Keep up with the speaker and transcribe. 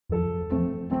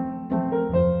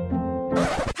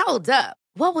Hold up.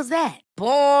 What was that?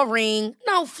 Boring.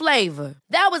 No flavor.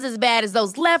 That was as bad as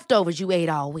those leftovers you ate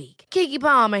all week. Keke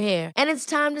Palmer here, and it's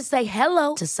time to say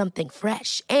hello to something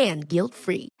fresh and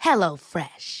guilt-free. Hello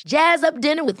Fresh. Jazz up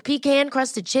dinner with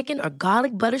pecan-crusted chicken or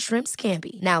garlic butter shrimp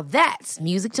scampi. Now that's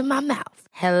music to my mouth.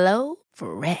 Hello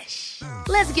Fresh.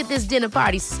 Let's get this dinner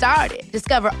party started.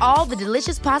 Discover all the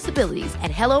delicious possibilities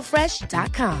at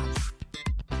hellofresh.com.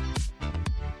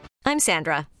 I'm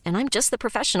Sandra, and I'm just the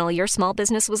professional your small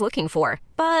business was looking for.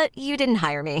 But you didn't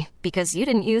hire me because you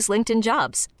didn't use LinkedIn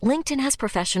Jobs. LinkedIn has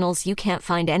professionals you can't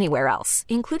find anywhere else,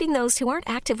 including those who aren't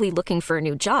actively looking for a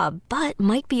new job, but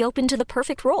might be open to the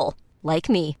perfect role, like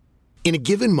me. In a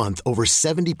given month, over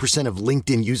 70% of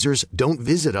LinkedIn users don't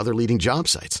visit other leading job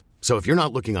sites. So if you're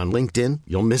not looking on LinkedIn,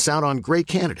 you'll miss out on great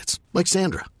candidates, like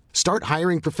Sandra. Start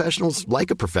hiring professionals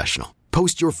like a professional.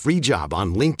 Post your free job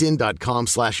on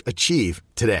linkedin.com/achieve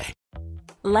today.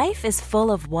 Life is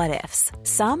full of what-ifs.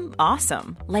 Some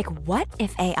awesome, like what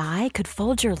if AI could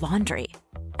fold your laundry?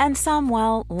 And some,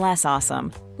 well, less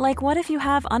awesome, like what if you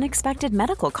have unexpected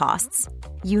medical costs?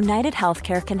 United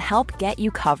Healthcare can help get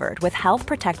you covered with Health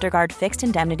Protector Guard fixed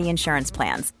indemnity insurance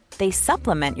plans. They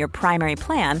supplement your primary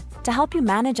plan to help you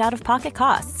manage out-of-pocket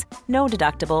costs. No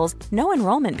deductibles, no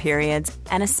enrollment periods,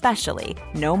 and especially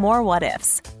no more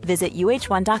what-ifs. Visit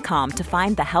uh1.com to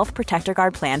find the Health Protector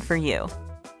Guard plan for you.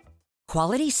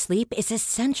 Quality sleep is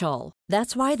essential.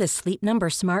 That's why the Sleep Number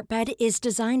Smart Bed is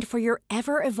designed for your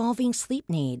ever-evolving sleep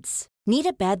needs. Need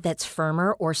a bed that's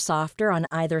firmer or softer on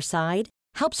either side?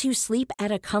 Helps you sleep at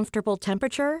a comfortable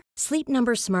temperature? Sleep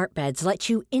Number Smart Beds let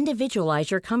you individualize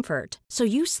your comfort, so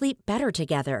you sleep better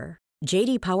together.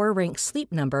 J.D. Power ranks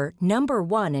Sleep Number number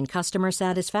 1 in customer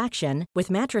satisfaction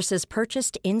with mattresses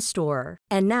purchased in-store.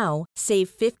 And now, save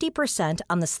 50%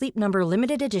 on the Sleep Number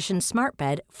Limited Edition Smart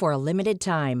Bed for a limited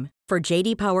time. For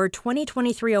J.D. Power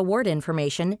 2023 award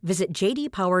information, visit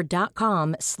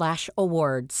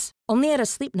jdpower.com/awards. Only at a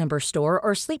Sleep Number store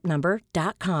or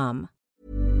sleepnumber.com.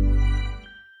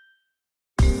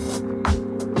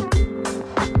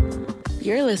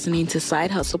 You're listening to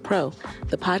Side Hustle Pro,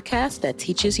 the podcast that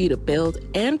teaches you to build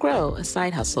and grow a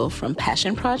side hustle from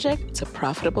passion project to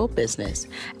profitable business.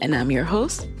 And I'm your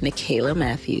host, Teele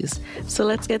Matthews. So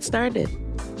let's get started.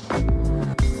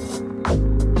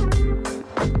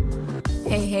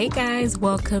 Hey guys,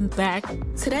 welcome back.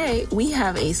 Today, we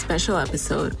have a special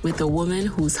episode with a woman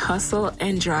whose hustle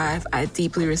and drive I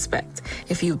deeply respect.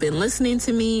 If you've been listening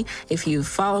to me, if you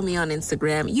follow me on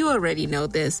Instagram, you already know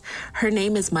this. Her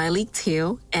name is Myleik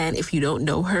Teele, and if you don't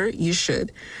know her, you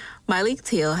should. Myleik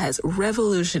Teele has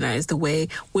revolutionized the way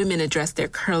women address their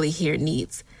curly hair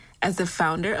needs. As the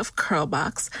founder of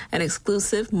Curlbox, an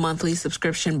exclusive monthly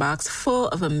subscription box full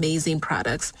of amazing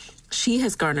products, she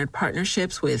has garnered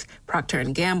partnerships with Procter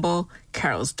 & Gamble,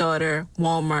 Carol's Daughter,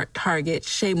 Walmart, Target,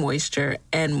 Shea Moisture,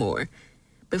 and more.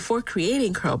 Before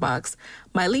creating Curlbox,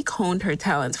 Myleik honed her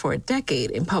talents for a decade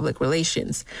in public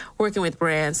relations, working with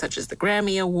brands such as the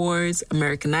Grammy Awards,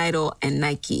 American Idol, and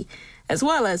Nike, as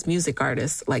well as music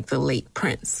artists like the late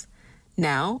Prince.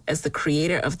 Now, as the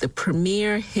creator of the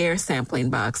premier hair sampling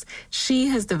box, she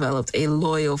has developed a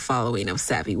loyal following of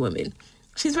savvy women.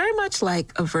 She's very much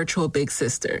like a virtual big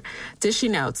sister,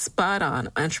 dishing out spot-on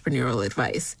entrepreneurial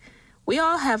advice. We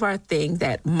all have our thing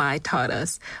that My taught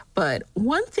us, but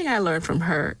one thing I learned from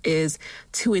her is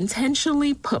to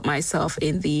intentionally put myself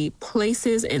in the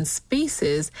places and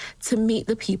spaces to meet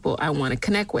the people I want to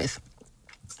connect with.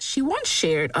 She once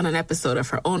shared on an episode of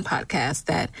her own podcast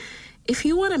that if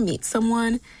you want to meet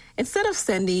someone, instead of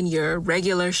sending your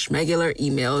regular schmegular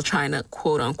email trying to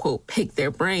quote-unquote pick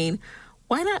their brain,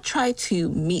 why not try to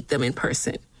meet them in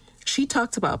person? She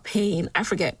talked about paying, I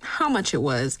forget how much it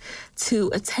was,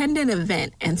 to attend an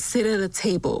event and sit at a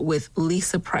table with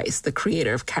Lisa Price, the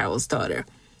creator of Carol's Daughter.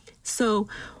 So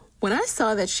when I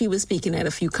saw that she was speaking at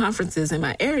a few conferences in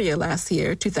my area last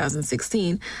year,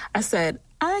 2016, I said,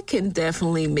 I can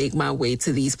definitely make my way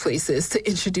to these places to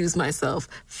introduce myself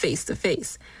face to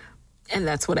face. And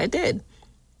that's what I did.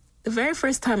 The very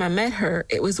first time I met her,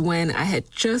 it was when I had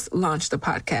just launched the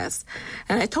podcast.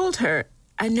 And I told her,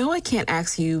 I know I can't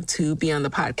ask you to be on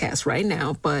the podcast right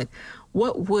now, but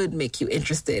what would make you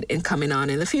interested in coming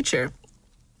on in the future?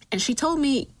 And she told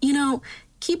me,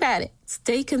 keep at it,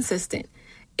 stay consistent.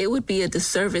 It would be a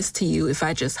disservice to you if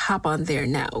I just hop on there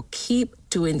now. Keep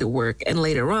doing the work, and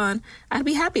later on, I'd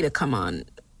be happy to come on.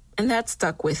 And that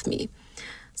stuck with me.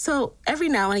 So every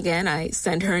now and again, I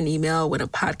send her an email when a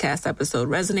podcast episode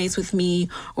resonates with me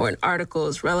or an article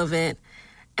is relevant.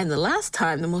 And the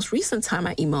most recent time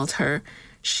I emailed her,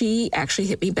 she actually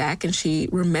hit me back and she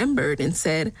remembered and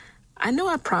said, I know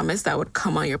I promised I would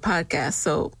come on your podcast,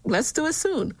 so let's do it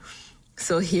soon.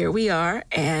 So here we are,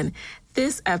 and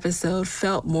this episode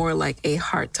felt more like a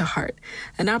heart-to-heart,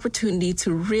 an opportunity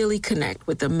to really connect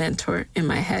with the mentor in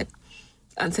my head.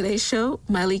 On today's show,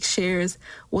 Myleik shares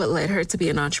what led her to be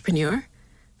an entrepreneur,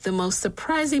 the most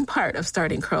surprising part of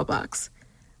starting Curlbox,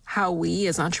 how we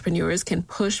as entrepreneurs can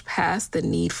push past the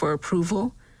need for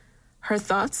approval, her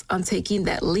thoughts on taking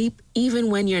that leap even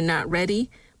when you're not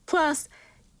ready, plus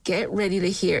get ready to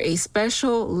hear a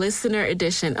special listener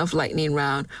edition of Lightning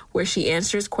Round where she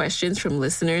answers questions from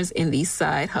listeners in the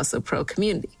Side Hustle Pro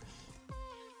community.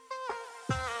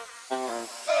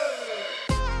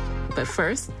 But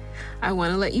first, I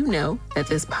want to let you know that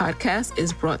this podcast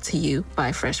is brought to you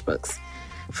by FreshBooks.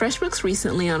 FreshBooks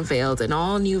recently unveiled an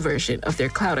all-new version of their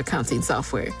cloud accounting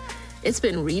software. It's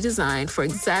been redesigned for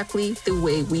exactly the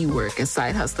way we work as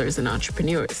side hustlers and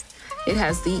entrepreneurs. It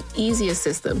has the easiest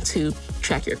system to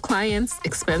track your clients,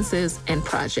 expenses, and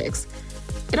projects.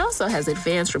 It also has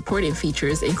advanced reporting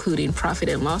features, including profit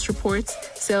and loss reports,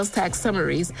 sales tax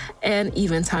summaries, and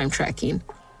even time tracking.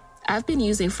 I've been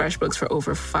using FreshBooks for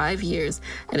over 5 years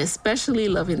and especially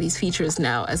loving these features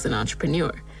now as an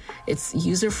entrepreneur. It's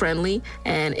user-friendly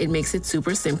and it makes it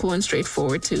super simple and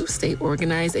straightforward to stay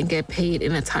organized and get paid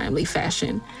in a timely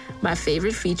fashion. My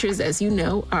favorite features, as you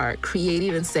know, are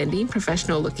creating and sending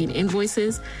professional-looking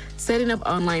invoices, setting up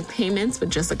online payments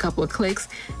with just a couple of clicks,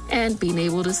 and being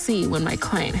able to see when my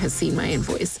client has seen my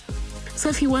invoice. So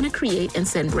if you want to create and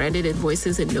send branded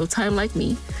invoices in no time like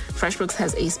me, FreshBooks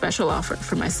has a special offer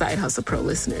for my Side Hustle Pro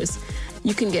listeners.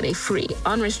 You can get a free,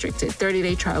 unrestricted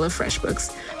 30-day trial of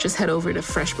FreshBooks. Just head over to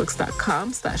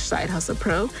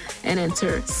freshbooks.com/sidehustlepro and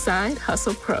enter Side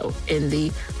Hustle Pro in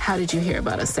the How Did You Hear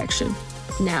About Us section.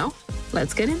 Now,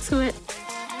 let's get into it.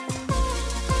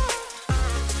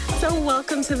 So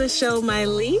welcome to the show,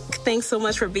 Myleik. Thanks so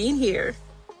much for being here.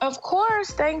 Of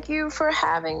course. Thank you for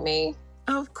having me.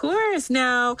 Of course.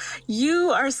 Now, you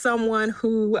are someone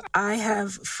who I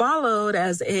have followed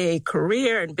as a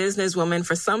career and businesswoman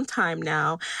for some time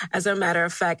now. As a matter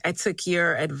of fact, I took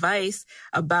your advice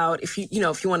about if you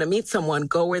want to meet someone,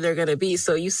 go where they're going to be.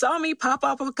 So you saw me pop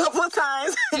up a couple of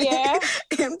times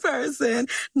in person,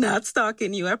 not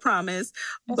stalking you, I promise.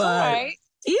 That's all right.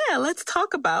 Yeah, let's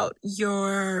talk about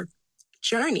your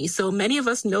journey. So many of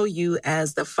us know you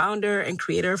as the founder and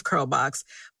creator of Curlbox,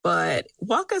 but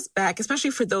walk us back, especially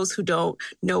for those who don't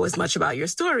know as much about your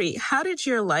story. How did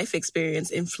your life experience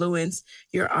influence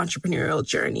your entrepreneurial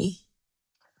journey?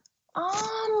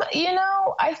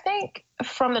 I think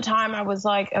from the time I was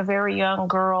like a very young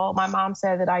girl, my mom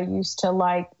said that I used to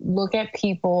like look at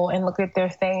people and look at their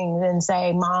things and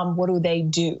say, Mom, what do they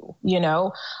do?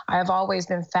 I've always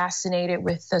been fascinated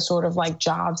with the sort of like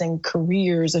jobs and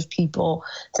careers of people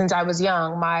since I was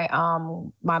young. My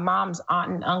mom's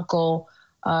aunt and uncle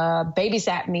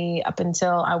babysat me up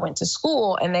until I went to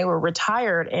school, and they were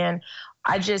retired. And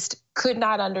I just could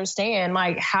not understand,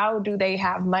 like, how do they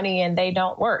have money and they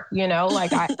don't work?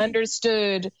 Like I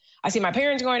understood, I see my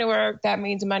parents going to work, that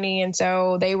means money. And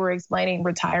so they were explaining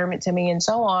retirement to me and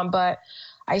so on. But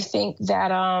I think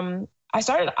that I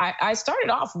started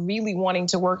off really wanting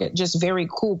to work at just very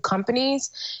cool companies.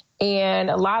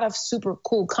 And a lot of super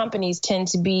cool companies tend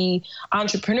to be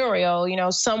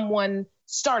entrepreneurial. Someone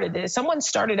started this. Someone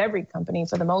started every company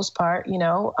for the most part,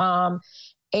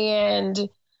 and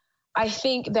I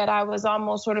think that I was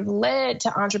almost sort of led to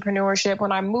entrepreneurship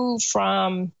when I moved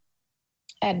from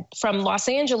Los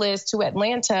Angeles to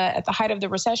Atlanta at the height of the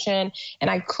recession, and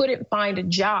I couldn't find a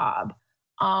job.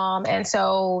 And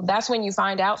so that's when you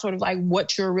find out sort of like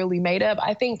what you're really made of.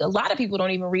 I think a lot of people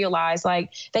don't even realize,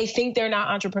 like, they think they're not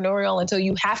entrepreneurial until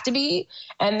you have to be.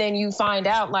 And then you find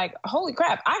out like, holy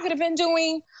crap, I could have been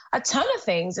doing a ton of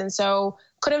things. And so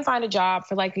couldn't find a job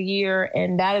for like a year.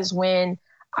 And that is when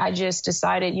I just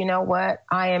decided, you know what,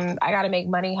 I got to make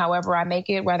money however I make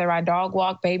it, whether I dog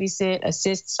walk, babysit,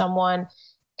 assist someone.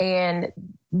 And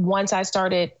once I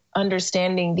started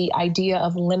understanding the idea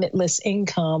of limitless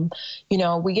income,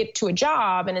 we get to a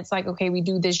job and it's like, okay, we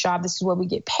do this job, this is what we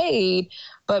get paid.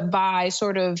 But by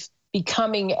sort of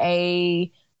becoming a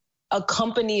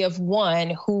company of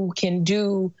one who can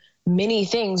do many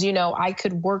things, I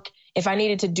could work, if I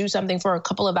needed to do something for a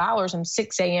couple of hours from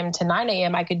 6 a.m. to 9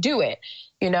 a.m., I could do it,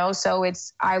 so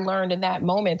I learned in that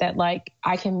moment that like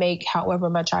I can make however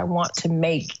much I want to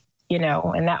make,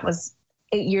 and that was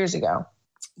 8 years ago.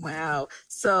 Wow.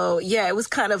 So yeah, it was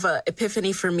kind of an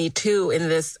epiphany for me too in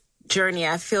this journey.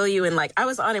 I feel you. And like, I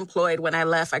was unemployed when I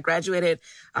left. I graduated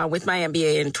with my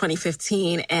MBA in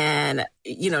 2015 and,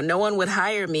 no one would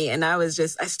hire me. And I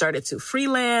started to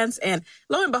freelance and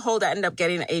lo and behold, I ended up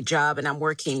getting a job and I'm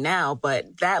working now.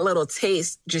 But that little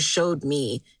taste just showed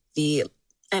me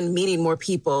and meeting more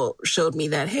people showed me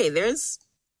that, hey, this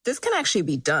can actually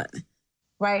be done.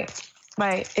 Right.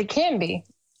 It can be.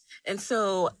 And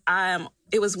so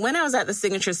it was when I was at the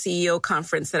Signature CEO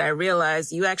conference that I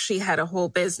realized you actually had a whole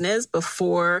business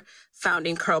before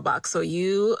founding Curlbox. So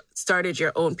you started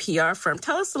your own PR firm.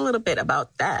 Tell us a little bit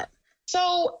about that.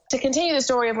 So to continue the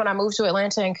story of when I moved to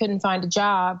Atlanta and couldn't find a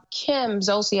job, Kim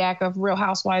Zolciak of Real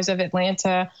Housewives of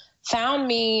Atlanta found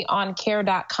me on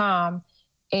care.com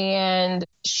and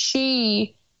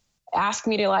she asked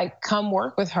me to come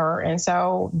work with her. And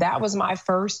so that was my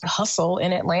first hustle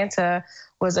in Atlanta,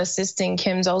 was assisting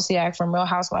Kim Zolciak from Real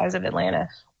Housewives of Atlanta.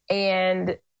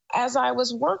 And as I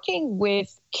was working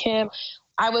with Kim,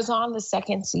 I was on the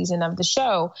second season of the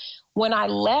show. When I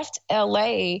left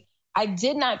LA, I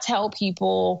did not tell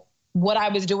people what I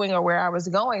was doing or where I was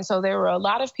going. So there were a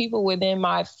lot of people within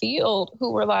my field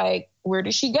who were like, where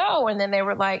did she go? And then they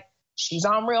were like, she's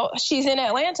in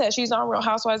Atlanta. She's on Real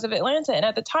Housewives of Atlanta. And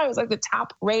at the time, it was like the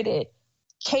top rated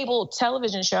cable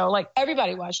television show. Like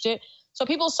everybody watched it. So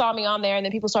people saw me on there and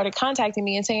then people started contacting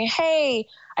me and saying, hey,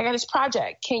 I got this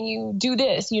project. Can you do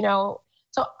this? So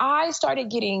I started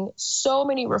getting so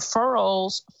many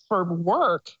referrals for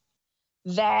work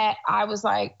that I was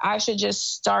like, I should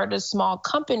just start a small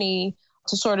company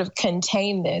to sort of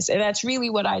contain this. And that's really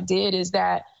what I did, is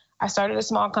that I started a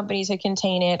small company to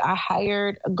contain it. I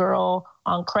hired a girl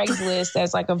on Craigslist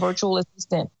as like a virtual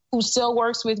assistant who still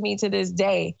works with me to this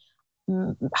day.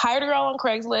 Hired a girl on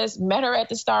Craigslist, met her at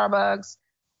the Starbucks.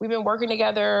 We've been working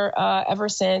together ever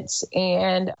since.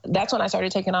 And that's when I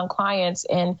started taking on clients.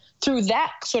 And through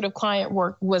that sort of client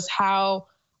work was how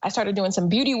I started doing some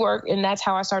beauty work. And that's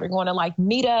how I started going to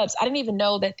meetups. I didn't even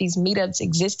know that these meetups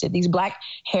existed, these Black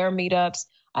hair meetups.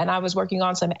 And I was working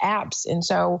on some apps. And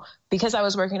so because I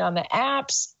was working on the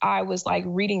apps, I was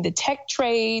reading the tech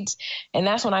trades. And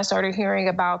that's when I started hearing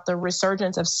about the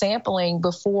resurgence of sampling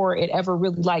before it ever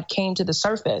really came to the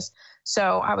surface.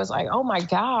 So I was like, oh my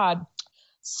God,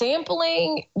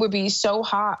 sampling would be so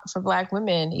hot for Black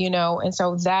women, And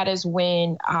so that is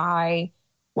when I,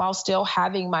 while still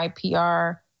having my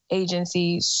PR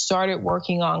agency, started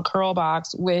working on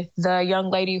Curlbox with the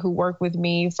young lady who worked with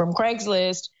me from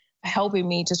Craigslist, helping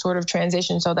me to sort of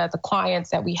transition so that the clients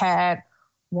that we had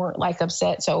weren't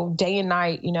upset. So day and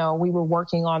night, we were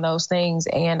working on those things.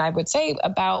 And I would say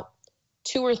about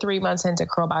 2 or 3 months into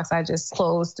Curlbox, I just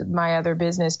closed my other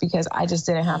business because I just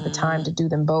didn't have the time to do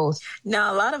them both.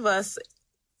 Now, a lot of us,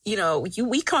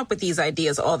 we come up with these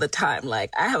ideas all the time. I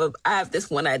have this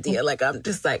one idea, I'm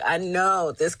just I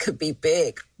know this could be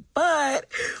big, but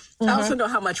I also know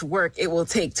how much work it will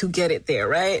take to get it there,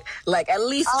 right? At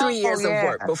least 3 years of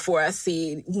work before I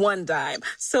see one dime.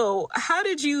 So how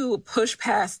did you push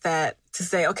past that to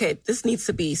say, okay, this needs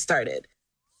to be started?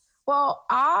 Well,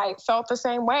 I felt the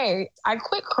same way. I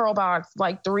quit Curlbox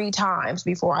 3 times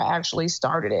before I actually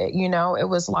started it. It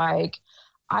was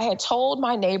I had told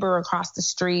my neighbor across the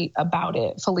street about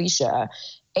it, Felicia,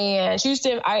 and she used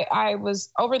to, I was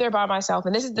over there by myself,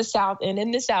 and this is the South, and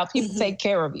in the South, people take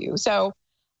care of you. So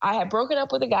I had broken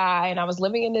up with a guy and I was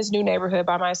living in this new neighborhood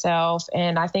by myself.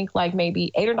 And I think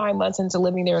maybe 8 or 9 months into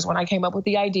living there is when I came up with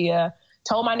the idea,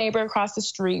 told my neighbor across the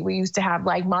street. We used to have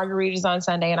margaritas on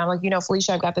Sunday. And I'm like,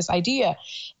 Felicia, I've got this idea.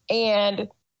 And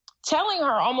telling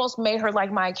her almost made her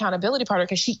my accountability partner,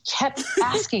 because she kept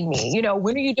asking me,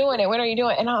 when are you doing it? When are you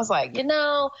doing it? And I was like,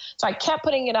 so I kept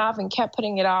putting it off and kept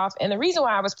putting it off. And the reason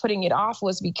why I was putting it off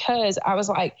was because I was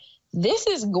like, this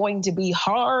is going to be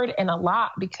hard and a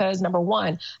lot, because number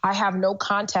one, I have no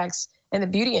contacts in the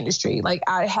beauty industry.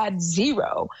 I had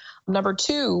zero. Number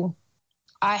two,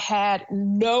 I had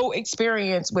no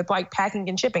experience with packing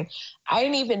and shipping. I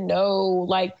didn't even know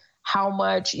how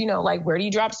much, where do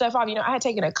you drop stuff off? I had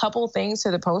taken a couple things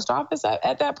to the post office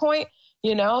at that point,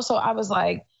 so I was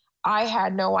I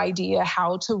had no idea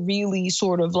how to really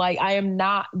sort of I am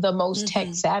not the most tech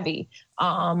savvy.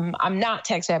 I'm not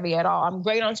tech savvy at all. I'm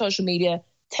great on social media,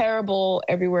 terrible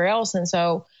everywhere else. And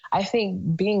so I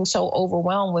think being so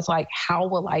overwhelmed with how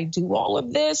will I do all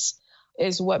of this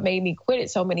is what made me quit it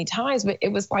so many times. But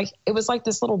it was like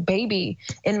this little baby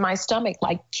in my stomach,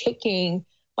 kicking,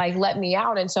 let me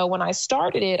out. And so when I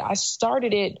started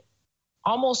it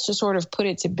almost to sort of put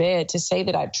it to bed, to say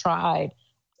that I tried.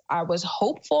 I was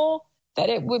hopeful that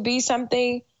it would be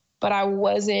something, but I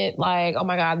wasn't oh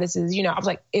my God, this is,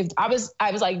 I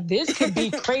was like, this could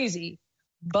be crazy,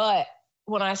 but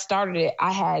when I started it,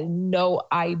 I had no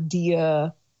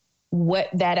idea what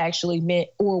that actually meant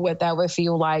or what that would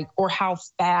feel like or how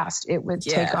fast it would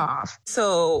take off.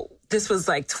 So this was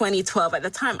like 2012. At the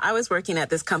time, I was working at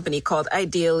this company called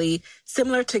Ideally,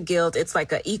 similar to Guild. It's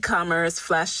like an e-commerce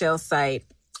flash sale site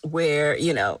where,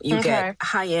 you know, you get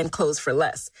high-end clothes for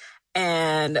less.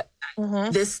 And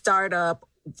this startup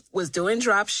was doing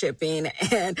drop shipping,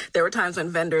 and there were times when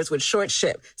vendors would short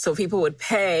ship. So people would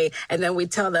pay, and then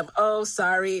we'd tell them, oh,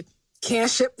 sorry,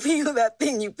 can't ship for you that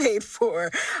thing you paid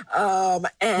for. So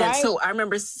I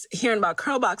remember hearing about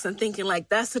Curlbox and thinking, like,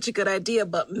 that's such a good idea.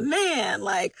 But man,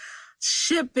 like,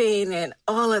 shipping and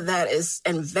all of that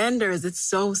and vendors, it's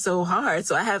so, so hard.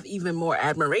 So I have even more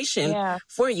admiration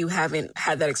for you having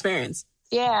had that experience.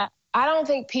 Yeah. I don't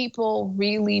think people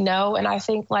really know. And I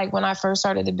think, like, when I first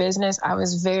started the business, I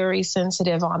was very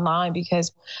sensitive online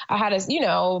because I had,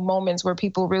 moments where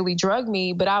people really drug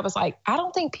me. But I was like, I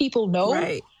don't think people know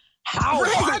how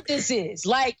hard this is.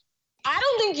 Like, I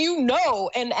don't think you know.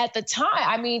 And at the time,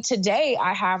 I mean, today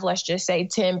I have, let's just say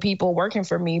 10 people working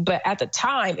for me. But at the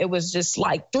time, it was just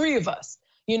like 3 of us,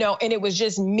 and it was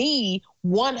just me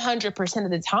 100%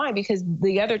 of the time because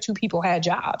the other 2 people had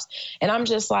jobs. And I'm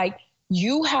just like,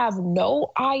 you have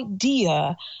no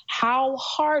idea how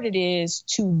hard it is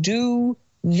to do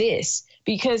this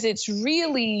because it's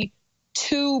really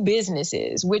 2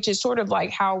 businesses, which is sort of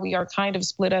like how we are kind of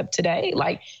split up today.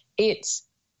 Like, it's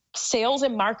sales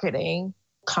and marketing,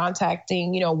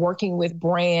 contacting, working with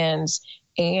brands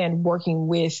and working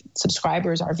with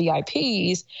subscribers, our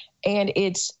VIPs, and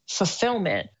it's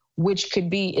fulfillment, which could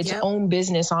be its own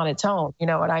business on its own. You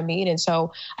know what I mean? And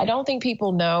so I don't think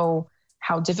people know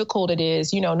how difficult it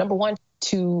is, number one,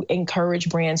 to encourage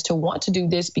brands to want to do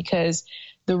this, because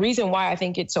the reason why I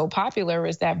think it's so popular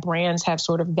is that brands have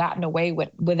sort of gotten away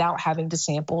without having to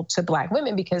sample to Black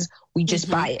women because we just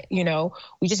buy it,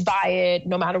 we just buy it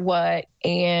no matter what.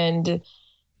 And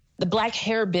the Black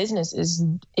hair business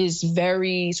is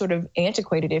very sort of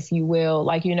antiquated, if you will.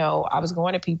 Like, I was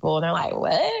going to people and they're like,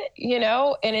 what?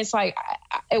 And it's like,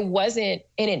 it wasn't,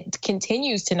 and it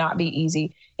continues to not be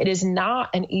easy. It is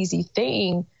not an easy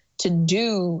thing to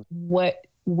do what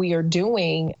we are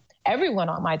doing, everyone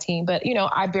on my team. But,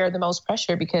 I bear the most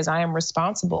pressure because I am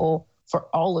responsible for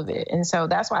all of it. And so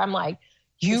that's why I'm like,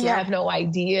 you have no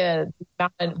idea the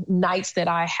amount of nights that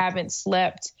I haven't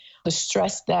slept, the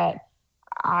stress that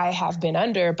I have been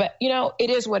under. But, it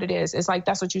is what it is. It's like,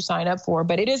 that's what you sign up for.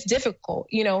 But it is difficult.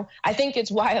 I think it's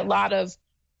why a lot of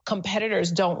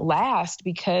competitors don't last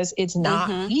because it's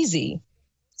not easy.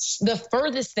 The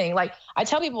furthest thing, like I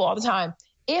tell people all the time,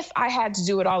 if I had to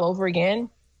do it all over again,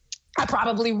 I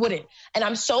probably wouldn't. And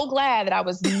I'm so glad that I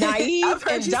was naive I've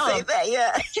heard and you dumb. say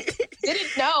that,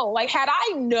 Didn't know. Like, had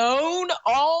I known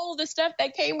all the stuff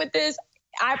that came with this,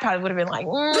 I probably would have been like,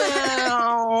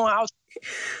 no,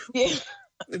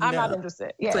 I'm not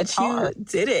interested. Yeah, but you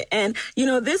did it. And,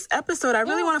 this episode, I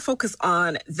really want to focus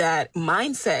on that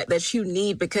mindset that you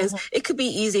need because it could be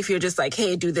easy if you're just like,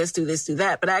 hey, do this, do this, do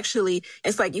that. But actually,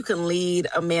 it's like you can lead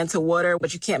a man to water,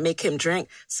 but you can't make him drink.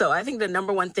 So I think the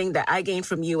number one thing that I gain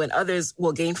from you and others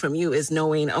will gain from you is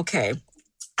knowing, okay,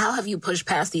 how have you pushed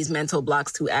past these mental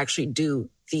blocks to actually do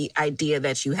the idea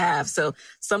that you have? So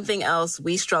something else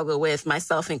we struggle with,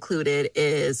 myself included,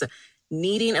 is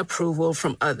needing approval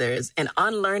from others and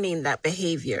unlearning that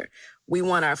behavior. We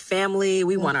want our family,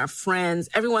 we want our friends,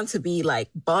 everyone to be like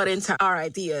bought into our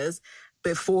ideas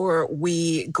before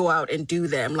we go out and do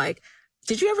them. Like,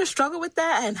 did you ever struggle with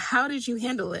that? And how did you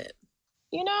handle it?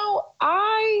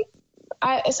 I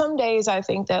some days I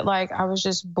think that like I was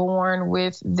just born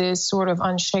with this sort of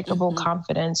unshakable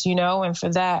confidence, and for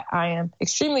that I am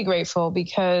extremely grateful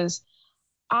because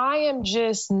I am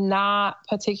just not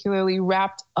particularly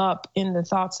wrapped up in the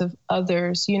thoughts of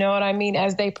others, you know what I mean,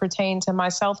 as they pertain to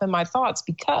myself and my thoughts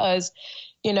because,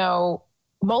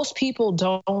 most people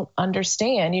don't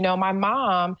understand. My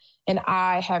mom and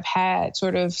I have had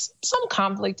sort of some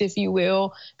conflict, if you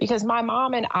will, because my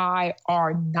mom and I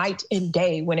are night and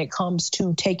day when it comes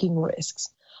to taking risks.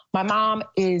 My mom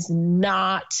is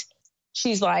not.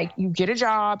 She's like, you get a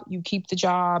job, you keep the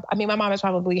job. I mean, my mom has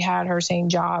probably had her same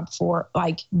job for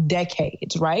like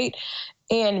decades, right?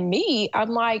 And me, I'm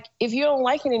like, if you don't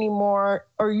like it anymore,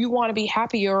 or you want to be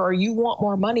happier, or you want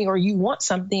more money, or you want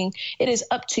something, it is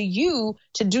up to you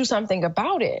to do something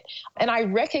about it. And I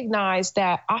recognize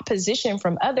that opposition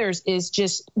from others is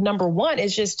just, number one,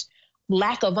 is just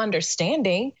lack of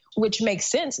understanding, which makes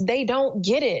sense. They don't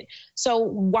get it. So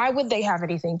why would they have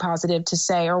anything positive to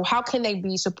say? Or how can they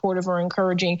be supportive or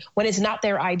encouraging when it's not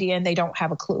their idea and they don't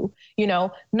have a clue?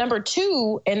 Number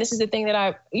two, and this is the thing that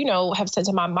I, have said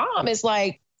to my mom, is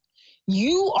like,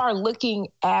 you are looking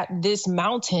at this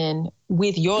mountain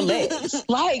with your legs.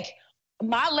 Like,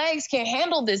 my legs can't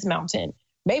handle this mountain.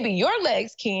 Maybe your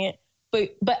legs can't,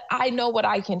 but I know what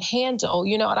I can handle.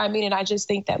 You know what I mean? And I just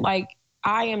think that, like,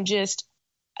 I am just,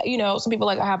 you know, some people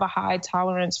like, I have a high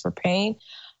tolerance for pain.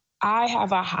 I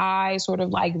have a high sort of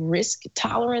like risk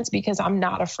tolerance because I'm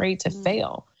not afraid to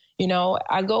fail. You know,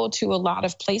 I go to a lot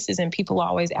of places and people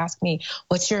always ask me,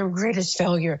 what's your greatest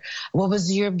failure? What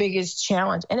was your biggest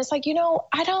challenge? And it's like, you know,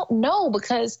 I don't know,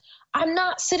 because I'm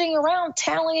not sitting around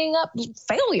tallying up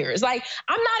failures. Like,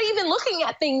 I'm not even looking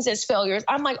at things as failures.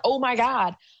 I'm like, oh my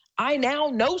God, I now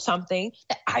know something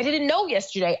that I didn't know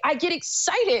yesterday. I get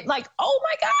excited, like, oh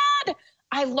my God,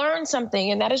 I learned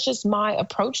something. And that is just my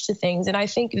approach to things. And I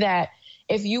think that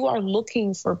if you are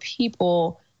looking for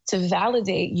people to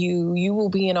validate you, you will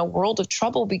be in a world of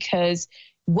trouble, because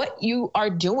what you are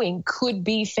doing could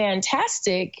be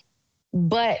fantastic,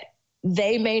 but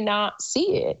they may not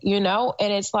see it, you know?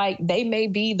 And it's like, they may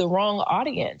be the wrong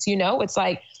audience, you know? It's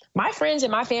like, my friends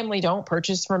and my family don't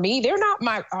purchase from me. They're not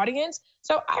my audience.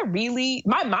 So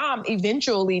my mom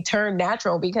eventually turned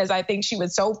natural because I think she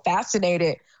was so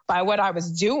fascinated by what I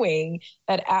was doing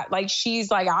that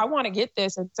she's like, I want to get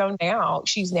this. And so now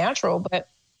she's natural. But,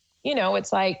 you know,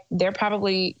 it's like, they're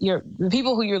probably the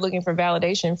people who you're looking for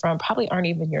validation from probably aren't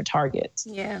even your targets.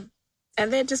 Yeah.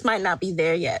 And they just might not be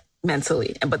there yet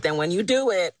mentally. But then when you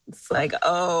do it, it's like,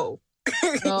 oh.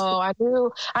 Oh,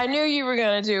 I knew you were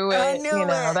going to do it. I knew you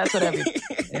know, it. That's what everybody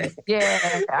did.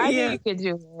 Yeah. I knew you could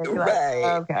do it. Right.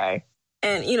 Like, okay.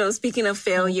 And, you know, speaking of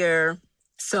failure,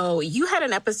 so you had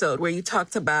an episode where you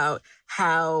talked about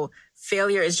how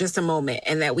failure is just a moment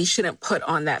and that we shouldn't put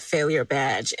on that failure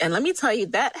badge. And let me tell you,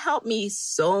 that helped me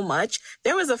so much.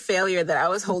 There was a failure that I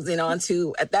was holding on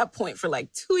to at that point for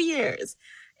like 2 years.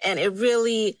 And it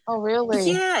really... Oh,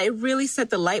 really? Yeah, it really set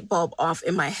the light bulb off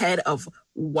in my head of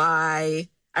why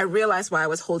I realized why I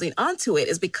was holding on to it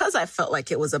is because I felt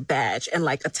like it was a badge and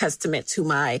like a testament to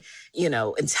my, you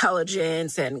know,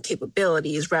 intelligence and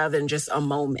capabilities rather than just a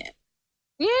moment.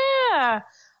 Yeah.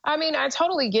 I mean, I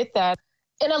totally get that.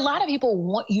 And a lot of people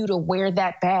want you to wear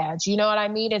that badge. You know what I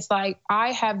mean? It's like,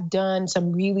 I have done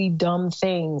some really dumb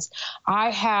things.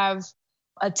 I have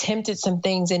attempted some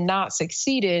things and not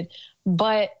succeeded,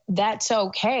 but that's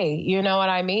okay. You know what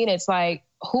I mean? It's like,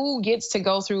 who gets to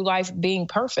go through life being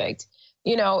perfect?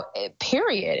 You know,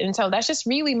 period. And so that's just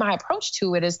really my approach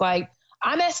to it, is like,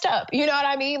 I messed up. You know what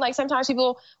I mean? Like, sometimes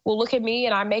people will look at me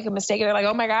and I make a mistake and they're like,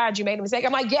 oh my God, you made a mistake.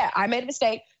 I'm like, yeah, I made a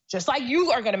mistake. Just like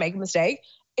you are going to make a mistake.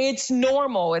 It's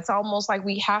normal. It's almost like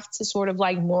we have to sort of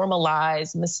like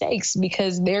normalize mistakes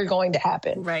because they're going to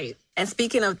happen. Right. And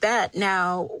speaking of that,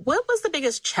 now, what was the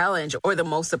biggest challenge or the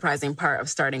most surprising part of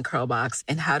starting Curlbox,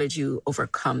 and how did you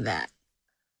overcome that?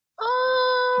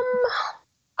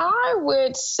 I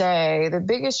would say the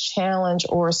biggest challenge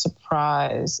or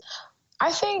surprise,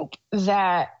 I think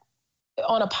that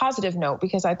on a positive note,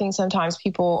 because I think sometimes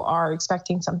people are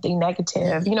expecting something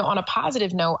negative, you know, on a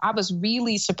positive note, I was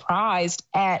really surprised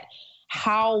at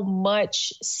how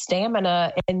much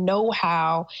stamina and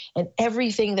know-how and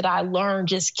everything that I learned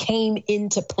just came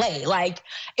into play. Like,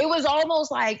 it was almost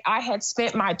like I had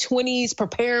spent my 20s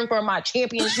preparing for my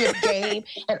championship game,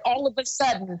 and all of a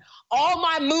sudden, all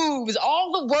my moves,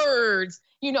 all the words,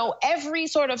 you know, every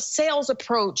sort of sales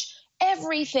approach,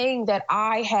 everything that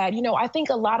I had, you know, I think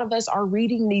a lot of us are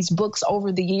reading these books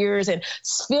over the years and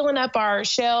filling up our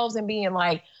shelves and being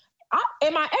like,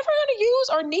 am I ever going to use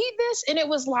or need this? And it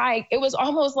was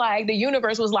almost like the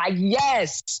universe was like,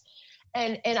 yes.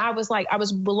 And I was like, I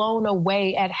was blown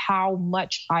away at how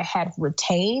much I had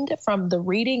retained from the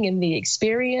reading and the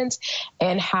experience,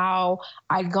 and how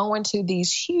I go into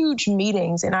these huge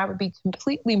meetings and I would be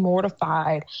completely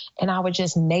mortified and I would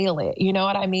just nail it. You know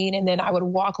what I mean? And then I would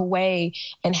walk away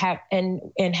and had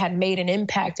made an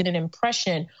impact and an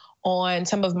impression on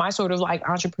some of my sort of like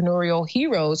entrepreneurial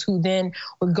heroes, who then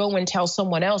would go and tell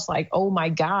someone else like, oh my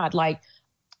God, like,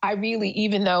 I really,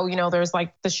 even though, you know, there's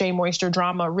like the Shea Moisture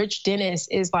drama, Rich Dennis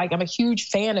is like, I'm a huge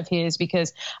fan of his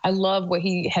because I love what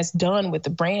he has done with the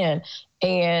brand.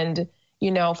 And, you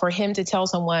know, for him to tell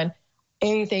someone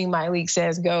anything Myleik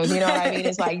says goes, you know what I mean?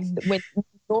 It's like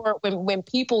when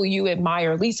people you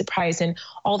admire, Lisa Price and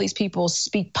all these people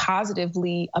speak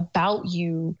positively about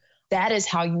you, that is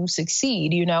how you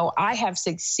succeed. You know, I have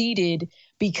succeeded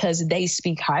because they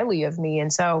speak highly of me.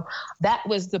 And so that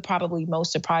was the probably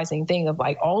most surprising thing of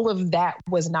like, all of that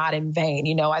was not in vain.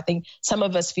 You know, I think some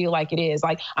of us feel like it is.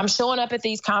 Like, I'm showing up at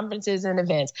these conferences and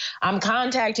events. I'm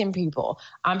contacting people.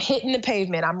 I'm hitting the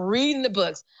pavement. I'm reading the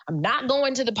books. I'm not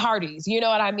going to the parties. You know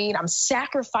what I mean? I'm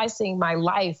sacrificing my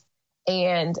life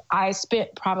And I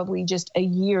spent probably just a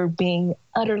year being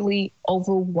utterly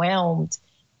overwhelmed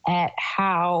at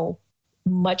how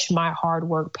much my hard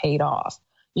work paid off.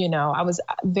 You know, I was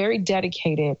very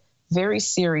dedicated, very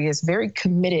serious, very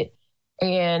committed.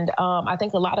 And I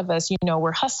think a lot of us, you know,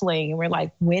 we're hustling and we're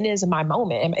like, when is my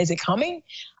moment? Is it coming?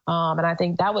 And I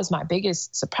think that was my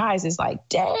biggest surprise is like,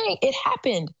 dang, it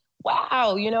happened.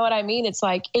 Wow. You know what I mean? It's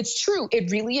like, it's true.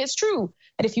 It really is true.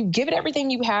 And if you give it everything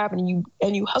you have and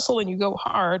you hustle and you go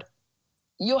hard,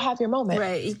 you'll have your moment.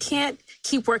 Right. You can't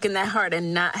keep working that hard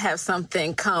and not have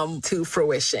something come to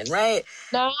fruition, right?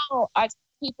 No, I tell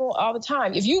people all the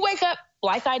time, if you wake up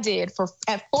like I did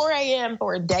at 4 a.m.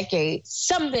 for a decade,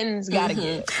 something's got to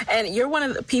give. And you're one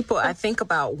of the people I think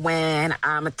about when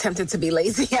I'm tempted to be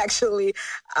lazy, actually.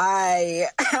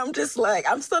 I'm just like,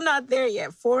 I'm still not there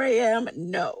yet. 4 a.m.,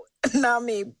 no, not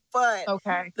me. But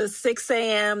the 6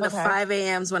 a.m., the 5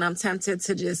 a.m.s when I'm tempted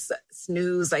to just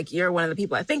snooze, like you're one of the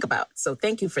people I think about. So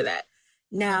thank you for that.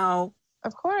 Now,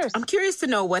 of course, I'm curious to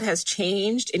know what has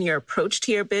changed in your approach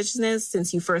to your business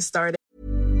since you first started.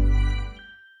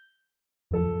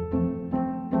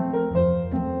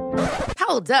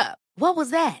 Hold up. What was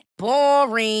that?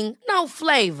 Boring. No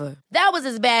flavor. That was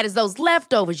as bad as those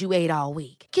leftovers you ate all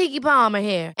week. Keke Palmer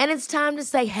here. And it's time to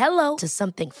say hello to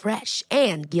something fresh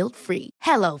and guilt-free.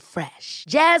 Hello Fresh.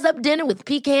 Jazz up dinner with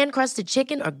pecan-crusted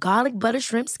chicken or garlic butter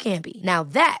shrimp scampi. Now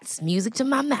that's music to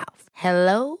my mouth.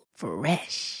 Hello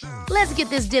Fresh. Let's get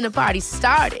this dinner party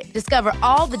started. Discover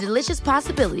all the delicious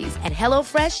possibilities at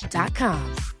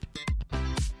HelloFresh.com.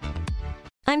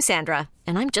 I'm Sandra,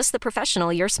 and I'm just the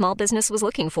professional your small business was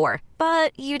looking for.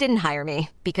 But you didn't hire me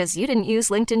because you didn't use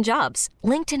LinkedIn Jobs.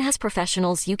 LinkedIn has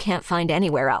professionals you can't find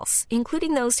anywhere else,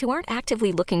 including those who aren't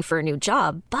actively looking for a new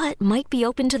job, but might be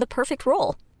open to the perfect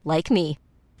role, like me.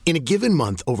 In a given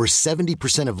month, over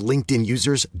 70% of LinkedIn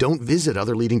users don't visit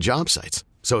other leading job sites.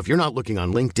 So if you're not looking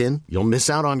on LinkedIn, you'll miss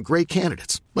out on great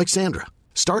candidates like Sandra.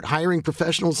 Start hiring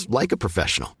professionals like a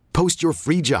professional. Post your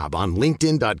free job on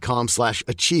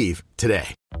linkedin.com/achieve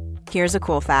today. Here's a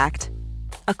cool fact.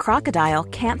 A crocodile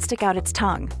can't stick out its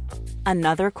tongue.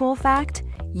 Another cool fact,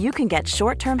 you can get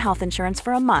short-term health insurance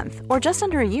for a month or just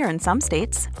under a year in some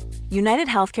states. United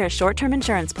Healthcare short-term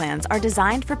insurance plans are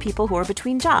designed for people who are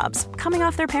between jobs, coming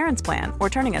off their parents' plan, or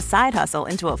turning a side hustle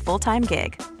into a full-time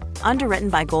gig. Underwritten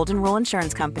by Golden Rule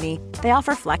Insurance Company, they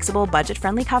offer flexible,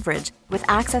 budget-friendly coverage with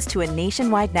access to a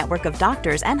nationwide network of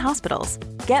doctors and hospitals.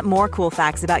 Get more cool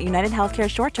facts about United Healthcare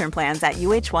short-term plans at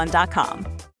uh1.com.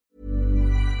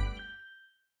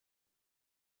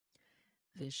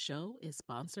 This show is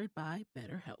sponsored by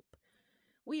BetterHelp.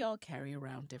 We all carry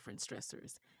around different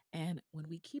stressors, and when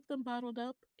we keep them bottled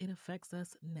up, it affects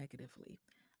us negatively.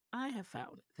 I have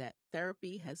found that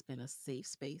therapy has been a safe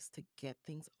space to get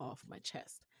things off my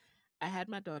chest. I had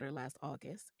my daughter last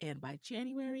August, and by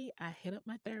January, I hit up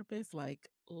my therapist like,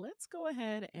 let's go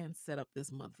ahead and set up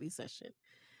this monthly session.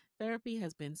 Therapy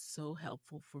has been so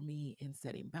helpful for me in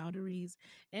setting boundaries,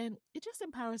 and it just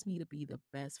empowers me to be the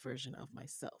best version of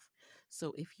myself.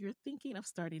 So if you're thinking of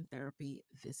starting therapy,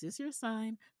 this is your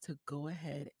sign to go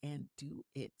ahead and do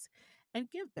it. And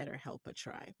give BetterHelp a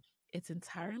try. It's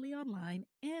entirely online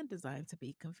and designed to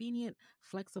be convenient,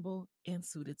 flexible, and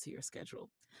suited to your schedule.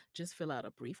 Just fill out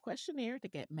a brief questionnaire to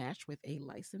get matched with a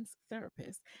licensed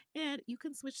therapist, and you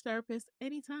can switch therapists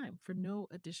anytime for no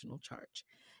additional charge.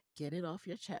 Get it off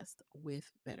your chest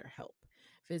with BetterHelp.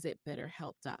 Visit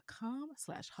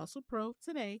BetterHelp.com/HustlePro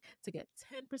today to get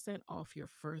 10% off your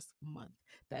first month.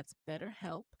 That's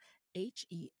BetterHelp,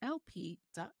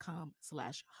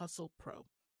 HELP.com/HustlePro.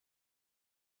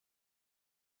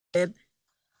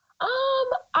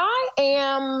 I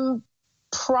am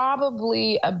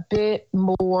probably a bit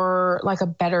more like a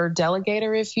better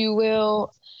delegator, if you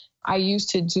will. I used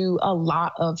to do a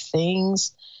lot of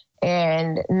things,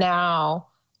 and now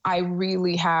I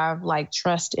really have like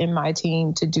trust in my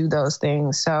team to do those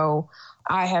things. So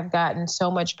I have gotten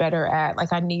so much better at,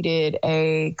 like, I needed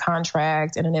a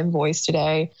contract and an invoice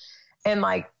today. And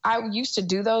like, I used to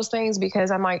do those things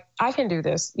because I'm like, I can do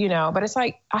this, you know, but it's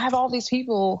like, I have all these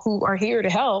people who are here to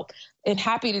help and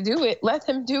happy to do it. Let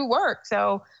them do work.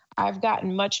 So I've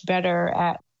gotten much better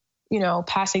at, you know,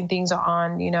 passing things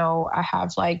on. You know, I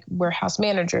have like warehouse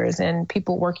managers and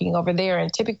people working over there.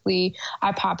 And typically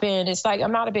I pop in. It's like,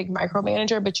 I'm not a big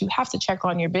micromanager, but you have to check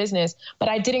on your business. But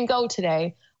I didn't go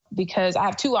today because I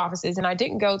have 2 offices, and I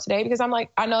didn't go today because I'm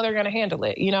like, I know they're going to handle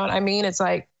it. You know what I mean? It's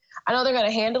like, I know they're going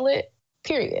to handle it,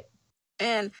 period.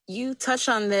 And you touch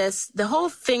on this, the whole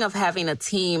thing of having a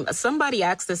team. Somebody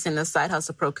asked this in the Side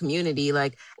Hustle Pro community,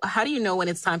 like, how do you know when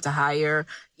it's time to hire,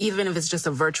 even if it's just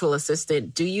a virtual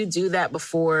assistant? Do you do that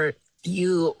before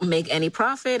you make any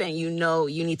profit and you know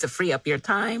you need to free up your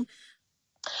time?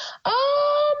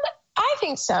 I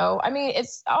think so. I mean,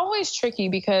 it's always tricky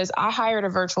because I hired a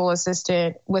virtual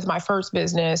assistant with my first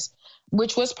business,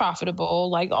 which was profitable.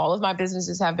 Like all of my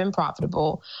businesses have been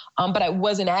profitable, but I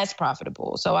wasn't as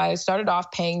profitable. So I started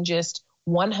off paying just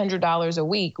 $100 a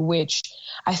week, which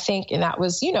I think, and that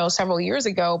was, several years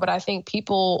ago, but I think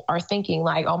people are thinking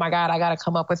like, oh my God, I got to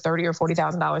come up with $30,000 or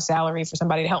 $40,000 salary for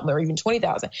somebody to help me, or even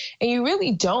 20,000. And you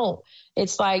really don't.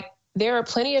 It's like, there are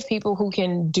plenty of people who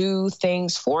can do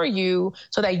things for you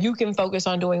so that you can focus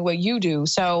on doing what you do.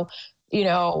 So,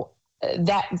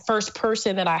 that first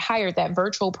person that I hired, that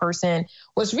virtual person,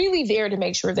 was really there to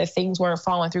make sure that things weren't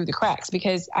falling through the cracks,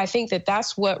 because I think that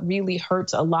that's what really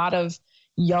hurts a lot of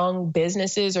young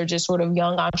businesses or just sort of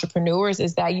young entrepreneurs,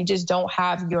 is that you just don't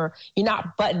have you're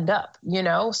not buttoned up,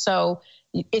 So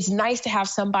it's nice to have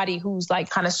somebody who's like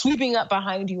kind of sweeping up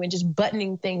behind you and just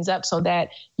buttoning things up so that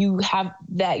you're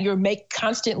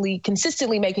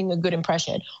consistently making a good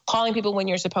impression, calling people when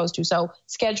you're supposed to. So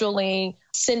scheduling,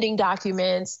 sending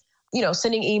documents,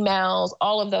 sending emails,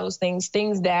 all of those things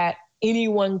that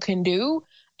anyone can do.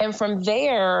 And from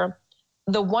there,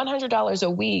 the $100 a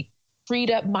week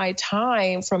freed up my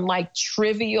time from like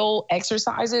trivial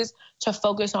exercises to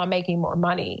focus on making more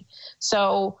money.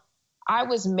 So I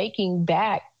was making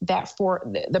back that for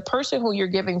the person who you're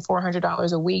giving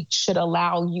 $400 a week should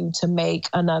allow you to make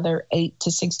another $800 to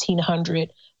 $1,600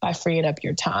 by freeing up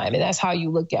your time. And that's how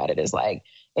you look at it, is like,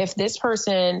 if this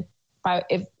person,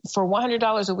 if for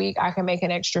 $100 a week, I can make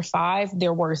an extra $5,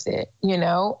 they're worth it,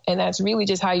 and that's really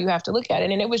just how you have to look at it.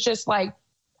 And it was just like,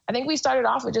 I think we started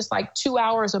off with just like 2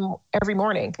 hours every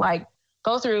morning, like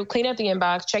go through, clean up the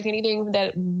inbox, check anything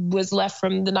that was left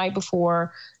from the night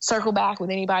before, circle back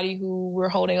with anybody who we're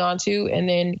holding on to, and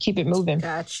then keep it moving.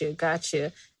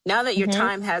 Gotcha. Now that your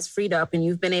time has freed up and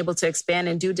you've been able to expand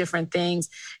and do different things,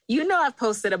 I've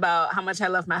posted about how much I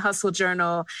love my hustle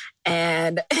journal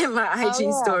and my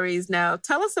IG stories now.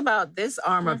 Tell us about this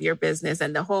arm of your business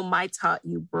and the whole My Taught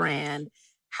You brand.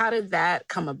 How did that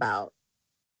come about?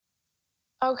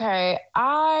 Okay,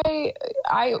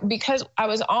 because I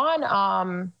was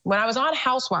on when I was on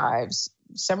Housewives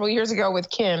several years ago with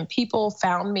Kim, people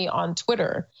found me on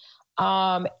Twitter,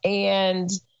 and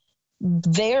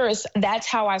that's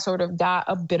how I sort of got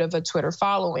a bit of a Twitter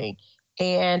following.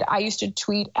 And I used to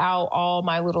tweet out all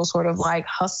my little sort of like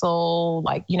hustle,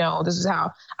 like, this is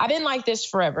how I've been like this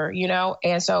forever,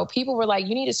 And so people were like,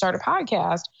 you need to start a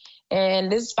podcast.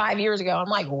 And this is 5 years ago. I'm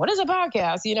like, what is a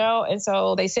podcast? And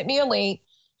so they sent me a link.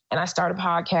 And I started a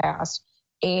podcast,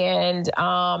 and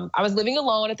I was living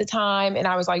alone at the time, and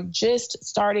I was like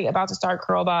about to start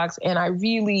Curlbox, and I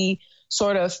really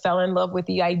sort of fell in love with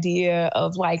the idea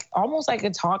of like almost like a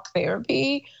talk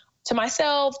therapy to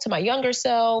myself, to my younger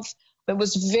self. It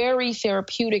was very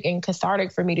therapeutic and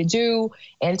cathartic for me to do,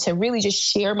 and to really just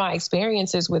share my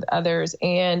experiences with others.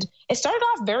 And it started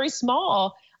off very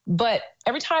small, but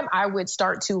every time I would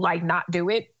start to like not do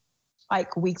it,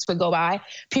 like weeks would go by,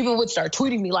 people would start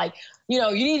tweeting me like, you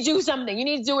need to do something, you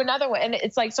need to do another one. And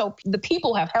it's like, so the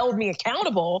people have held me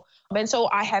accountable. And so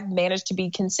I have managed to be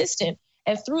consistent.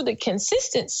 And through the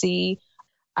consistency,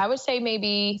 I would say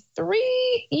maybe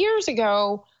 3 years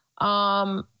ago,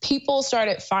 people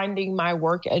started finding my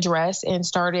work address and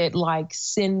started like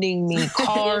sending me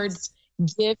cards,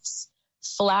 gifts,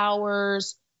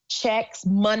 flowers, checks,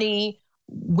 money,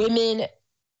 women,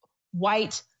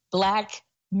 white, Black,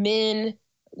 men,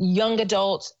 young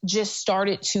adults just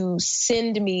started to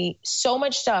send me so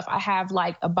much stuff. I have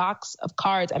like a box of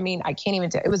cards. I mean, I can't even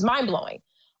tell. It was mind blowing.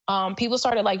 People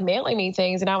started like mailing me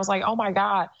things, and I was like, oh my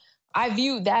God. I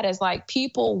viewed that as like,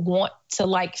 people want to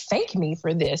like thank me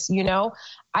for this.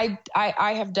 I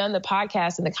have done the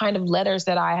podcast, and the kind of letters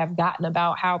that I have gotten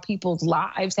about how people's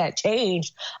lives had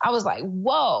changed, I was like,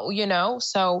 whoa,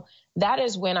 So that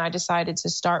is when I decided to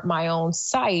start my own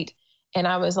site. And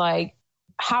I was like,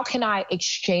 how can I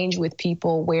exchange with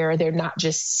people where they're not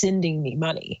just sending me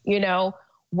money?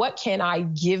 What can I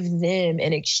give them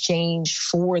in exchange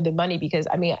for the money? Because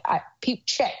I mean,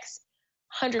 checks,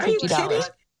 $150,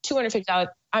 $250.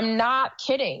 I'm not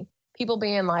kidding. People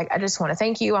being like, I just want to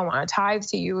thank you. I want to tithe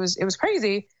to you. It was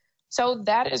crazy. So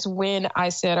that is when I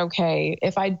said, okay,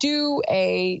 if I do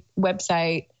a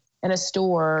website and a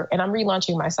store, and I'm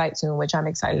relaunching my site soon, which I'm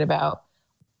excited about.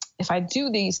 If I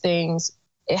do these things,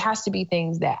 it has to be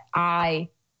things that I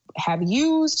have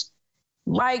used,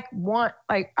 I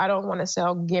don't want to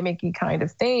sell gimmicky kind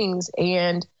of things.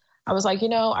 And I was like,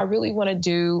 I really want to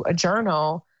do a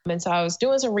journal. And so I was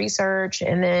doing some research,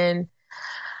 and then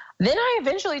then I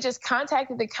eventually just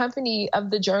contacted the company of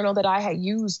the journal that I had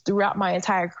used throughout my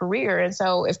entire career. And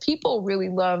so if people really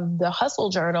love the Hustle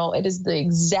Journal, it is the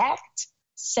exact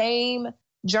same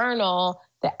journal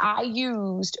that I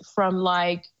used from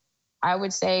like, I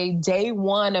would say day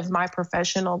one of my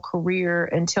professional career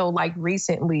until like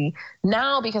recently.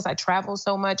 Now, because I travel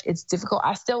so much, it's difficult.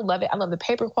 I still love it. I love the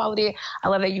paper quality. I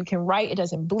love that you can write, it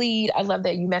doesn't bleed. I love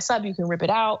that you mess up, you can rip it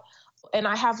out. And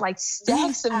I have like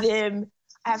stacks of them.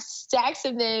 I have stacks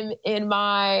of them in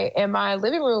my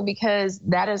living room because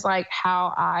that is like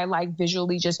how I like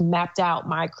visually just mapped out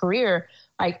my career,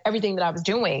 like everything that I was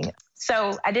doing.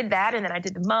 So I did that, and then I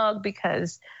did the mug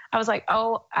because I was like,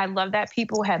 oh, I love that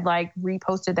people had like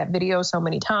reposted that video so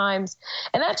many times.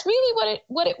 And that's really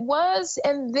what it was.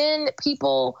 And then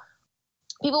people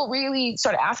really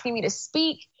started asking me to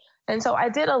speak. And so I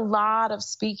did a lot of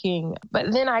speaking,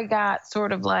 but then I got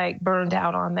sort of like burned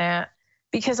out on that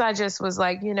because I just was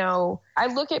like, you know, I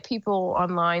look at people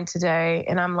online today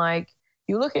and I'm like,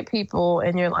 you look at people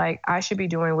and you're like, I should be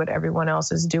doing what everyone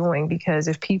else is doing because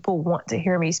if people want to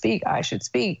hear me speak, I should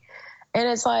speak. And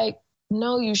it's like,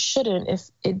 no, you shouldn't if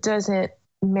it doesn't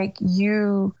make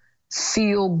you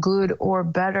feel good or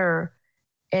better.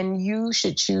 And you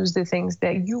should choose the things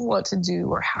that you want to do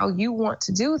or how you want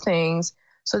to do things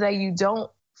so that you don't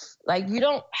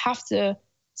have to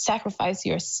sacrifice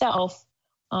yourself.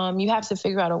 You have to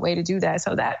figure out a way to do that.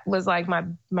 So that was like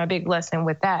my big lesson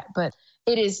with that. But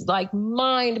it is like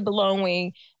mind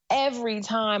blowing every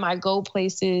time I go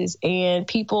places and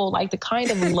people like the kind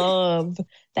of love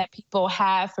that people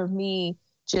have for me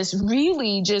just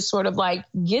really just sort of like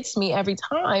gets me every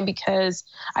time because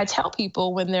I tell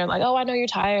people when they're like, oh, I know you're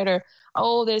tired or,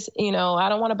 oh, this, you know, I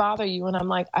don't want to bother you. And I'm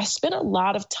like, I spent a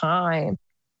lot of time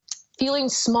feeling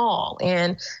small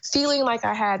and feeling like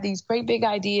I had these great big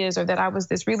ideas or that I was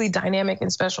this really dynamic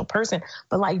and special person,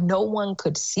 but like no one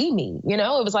could see me. You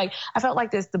know, it was like, I felt like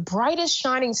the brightest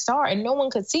shining star and no one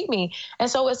could see me.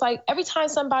 And so it's like, every time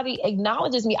somebody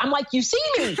acknowledges me, I'm like, you see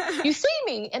me, you see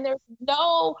me. And there's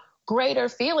no greater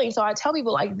feeling. So I tell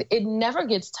people like, it never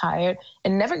gets tired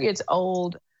and never gets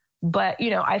old. But, you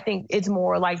know, I think it's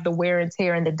more like the wear and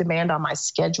tear and the demand on my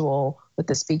schedule with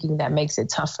the speaking that makes it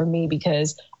tough for me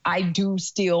because I do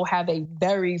still have a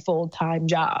very full-time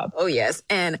job. Oh, yes.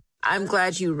 And I'm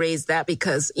glad you raised that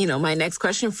because, you know, my next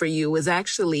question for you was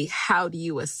actually, how do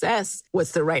you assess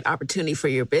what's the right opportunity for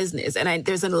your business? And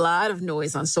there's a lot of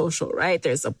noise on social, right?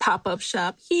 There's a pop-up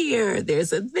shop here.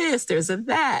 There's a this, there's a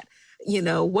that. You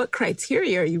know, what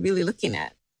criteria are you really looking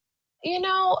at? You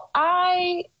know,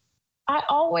 I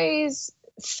always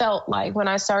felt like when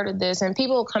I started this, and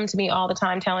people come to me all the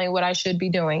time telling me what I should be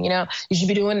doing. You know, you should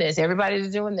be doing this.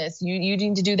 Everybody's doing this. You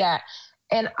need to do that.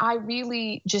 And I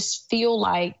really just feel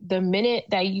like the minute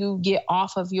that you get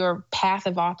off of your path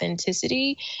of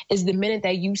authenticity is the minute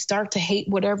that you start to hate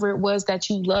whatever it was that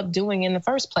you loved doing in the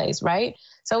first place, right?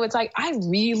 So it's like, I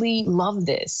really love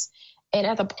this. And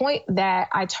at the point that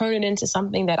I turn it into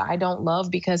something that I don't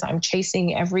love because I'm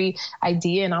chasing every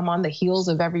idea and I'm on the heels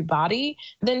of everybody,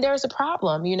 then there's a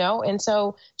problem, you know? And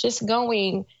so just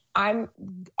going, I'm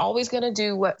always going to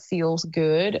do what feels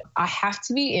good. I have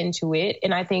to be into it.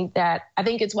 And I think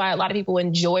it's why a lot of people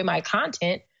enjoy my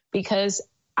content because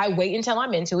I wait until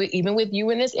I'm into it. Even with you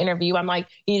in this interview, I'm like,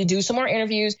 you need to do some more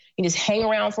interviews. You just hang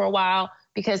around for a while.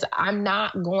 Because I'm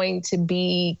not going to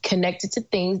be connected to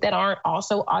things that aren't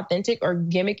also authentic or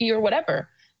gimmicky or whatever.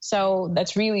 So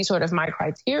that's really sort of my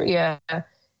criteria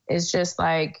is just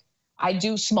like, I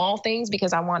do small things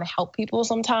because I want to help people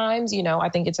sometimes. You know, I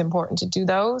think it's important to do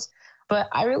those. But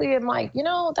I really am like, you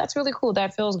know, that's really cool.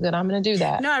 That feels good. I'm going to do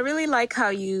that. No, I really like how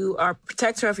you are a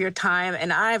protector of your time.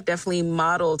 And I've definitely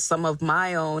modeled some of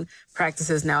my own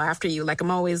practices now after you. Like, I'm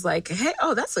always like, hey,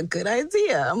 oh, that's a good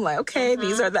idea. I'm like, okay,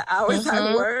 these are the hours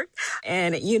I work.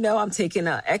 And, you know, I'm taking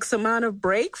an X amount of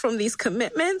break from these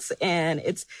commitments. And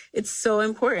it's so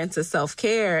important to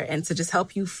self-care and to just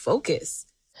help you focus.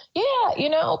 Yeah, you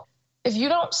know, if you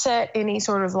don't set any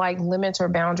sort of like limits or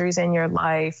boundaries in your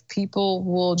life, people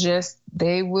will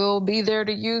they will be there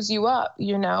to use you up,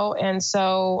 you know? And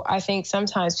so I think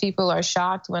sometimes people are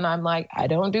shocked when I'm like, I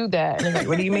don't do that. And they're like,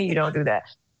 what do you mean you don't do that?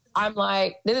 I'm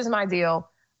like, this is my deal.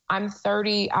 I'm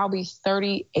 30. I'll be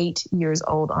 38 years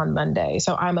old on Monday.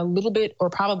 So I'm a little bit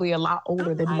or probably a lot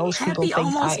older than most people think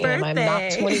I am. I'm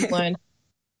not 21.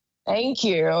 Thank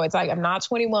you. It's like, I'm not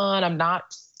 21. I'm not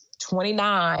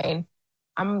 29.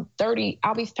 I'm 30,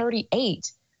 I'll be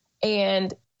 38.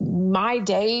 And my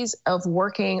days of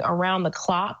working around the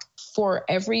clock for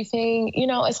everything, you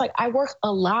know, it's like I work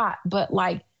a lot, but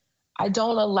like I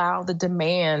don't allow the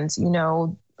demands, you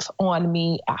know, on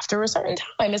me after a certain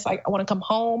time. It's like, I want to come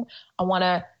home. I want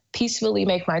to peacefully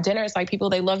make my dinner. It's like people,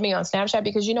 they love me on Snapchat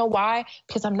because you know why?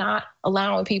 Because I'm not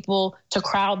allowing people to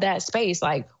crowd that space.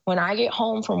 Like when I get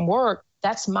home from work,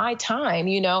 that's my time,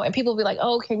 you know, and people will be like,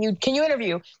 oh, can you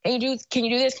interview? Can you do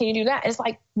this? Can you do that? It's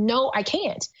like, no, I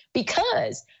can't,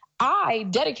 because I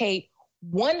dedicate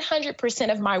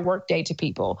 100% of my workday to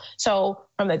people. So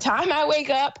from the time I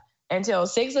wake up until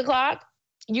 6 o'clock,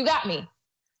 you got me.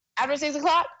 After 6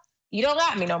 o'clock, you don't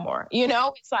got me no more. You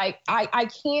know, it's like, I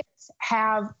can't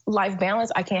have life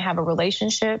balance. I can't have a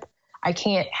relationship. I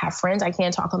can't have friends. I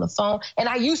can't talk on the phone. And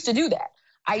I used to do that.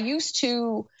 I used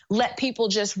to let people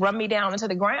just run me down into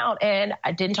the ground, and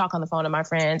I didn't talk on the phone to my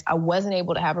friends. I wasn't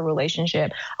able to have a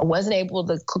relationship. I wasn't able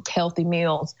to cook healthy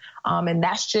meals. And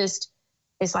that's just,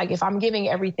 it's like, if I'm giving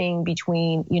everything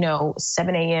between,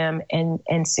 7 a.m.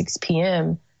 and 6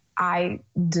 p.m., I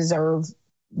deserve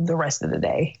the rest of the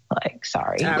day. Like,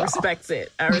 sorry. I respect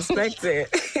it.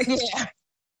 Yeah.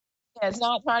 It's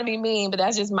not trying to be mean, but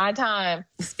that's just my time.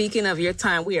 Speaking of your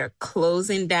time, we are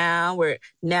closing down. We're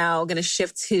now going to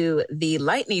shift to the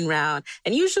lightning round.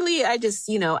 And usually I just,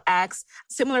 ask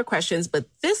similar questions, but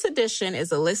this edition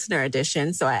is a listener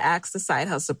edition. So I asked the Side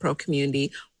Hustle Pro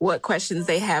community what questions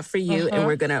they have for you, and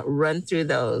we're going to run through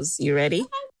those. You ready?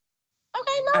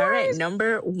 Okay, no All worries. right,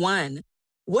 number 1.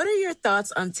 What are your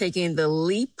thoughts on taking the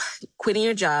leap, quitting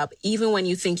your job, even when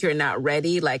you think you're not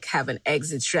ready, like have an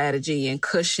exit strategy and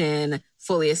cushion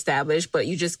fully established, but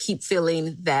you just keep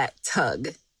feeling that tug?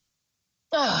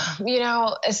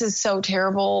 This is so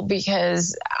terrible,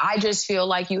 because I just feel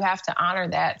like you have to honor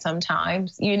that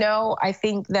sometimes. I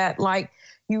think that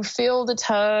you feel the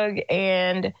tug,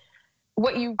 and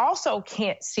what you also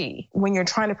can't see when you're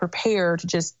trying to prepare to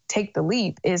just take the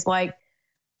leap is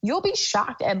you'll be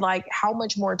shocked at how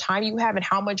much more time you have and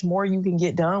how much more you can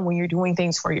get done when you're doing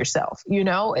things for yourself.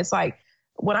 It's like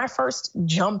when I first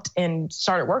jumped and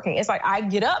started working, it's like I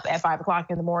get up at 5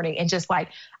 o'clock in the morning and just I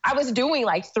was doing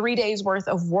 3 days worth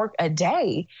of work a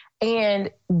day. And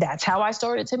that's how I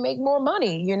started to make more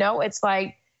money. It's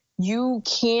like you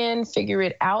can figure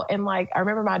it out. And I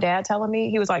remember my dad telling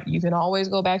me, he was like, you can always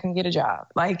go back and get a job.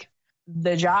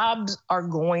 The jobs are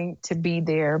going to be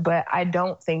there, but I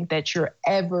don't think that you're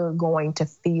ever going to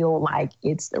feel like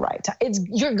it's the right time.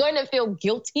 You're going to feel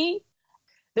guilty.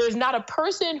 There's not a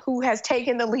person who has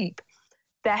taken the leap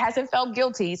that hasn't felt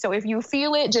guilty. So if you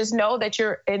feel it, just know that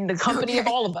you're in the company of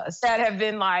all of us that have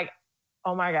been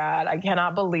oh my God, I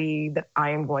cannot believe that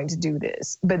I am going to do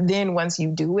this. But then once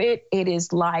you do it, it is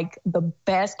the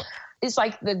best. It's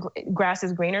like the grass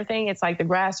is greener thing. It's like the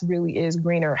grass really is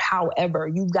greener. However,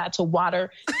 you've got to water,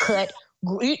 cut,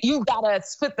 you got to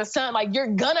split the sun. You're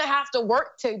going to have to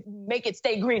work to make it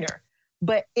stay greener.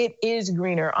 But it is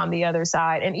greener on the other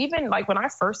side. And even when I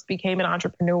first became an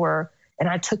entrepreneur and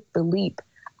I took the leap,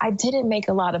 I didn't make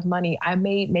a lot of money. I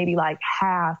made maybe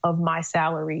half of my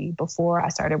salary before I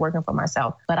started working for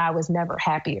myself, but I was never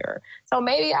happier. So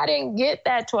maybe I didn't get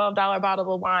that $12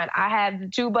 bottle of wine. I had the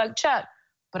 $2 Chuck.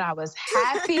 But I was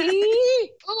happy.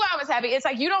 I was happy. It's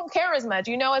you don't care as much.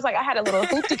 It's I had a little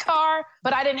hoopty car,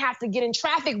 but I didn't have to get in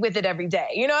traffic with it every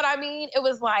day. You know what I mean? It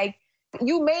was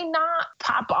you may not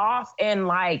pop off and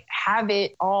have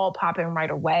it all popping right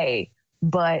away,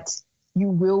 but you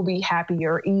will be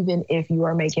happier even if you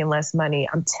are making less money.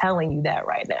 I'm telling you that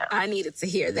right now. I needed to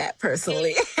hear that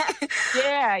personally.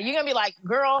 Yeah, you're going to be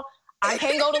girl, I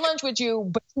can't go to lunch with you,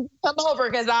 but you come over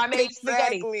because I made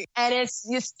spaghetti, and it's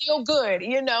still good,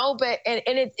 but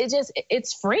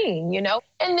it's freeing,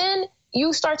 and then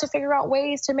you start to figure out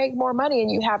ways to make more money, and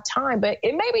you have time, but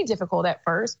it may be difficult at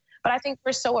first. But I think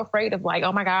we're so afraid of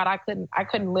oh my God, I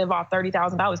couldn't live off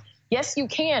 $30,000. Yes, you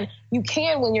can. You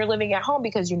can when you're living at home,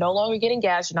 because you're no longer getting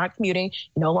gas, you're not commuting,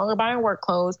 you're no longer buying work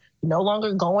clothes, you're no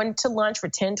longer going to lunch for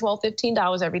 $10, $12,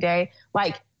 $15 every day.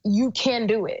 You can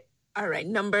do it. All right.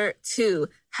 Number 2,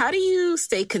 how do you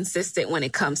stay consistent when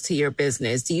it comes to your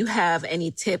business? Do you have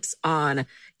any tips on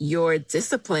your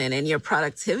discipline and your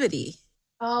productivity?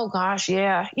 Oh, gosh.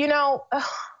 Yeah.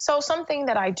 So something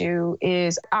that I do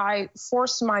is I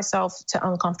force myself to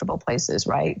uncomfortable places,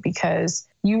 right? Because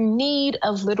you need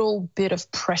a little bit of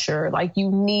pressure.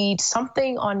 You need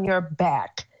something on your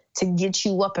back to get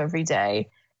you up every day.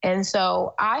 And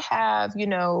so I have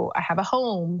a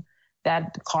home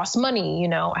that costs money.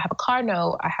 I have a car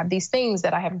note. I have these things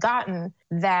that I have gotten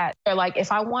that are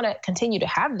if I want to continue to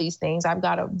have these things, I've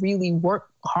got to really work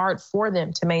hard for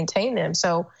them to maintain them.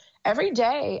 So every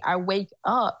day I wake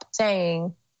up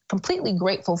saying, completely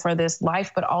grateful for this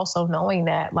life, but also knowing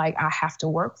that like I have to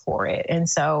work for it. And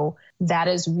so that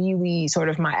is really sort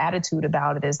of my attitude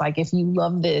about it, is like, if you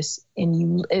love this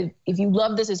and if you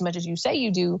love this as much as you say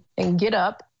you do, then get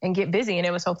up and get busy. And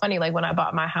it was so funny. Like when I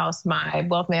bought my house, my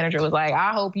wealth manager was like,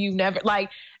 I hope you never,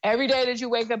 like every day that you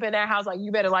wake up in that house, like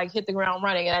you better like hit the ground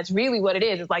running. And that's really what it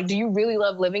is. It's like, do you really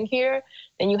love living here?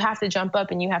 Then you have to jump up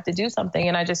and you have to do something.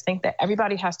 And I just think that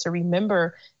everybody has to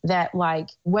remember that, like,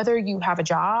 whether you have a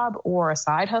job or a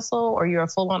side hustle or you're a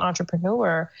full-on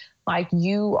entrepreneur, like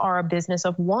you are a business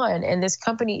of one, and this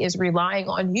company is relying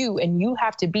on you, and you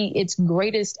have to be its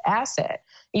greatest asset.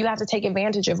 You have to take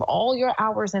advantage of all your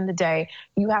hours in the day.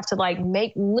 You have to like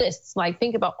make lists, like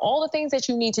think about all the things that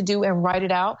you need to do and write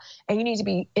it out. And you need to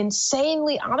be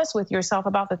insanely honest with yourself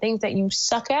about the things that you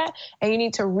suck at. And you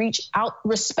need to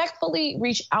respectfully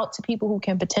reach out to people who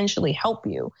can potentially help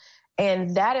you.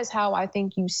 And that is how I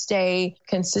think you stay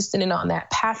consistent and on that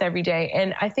path every day.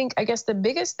 And I guess the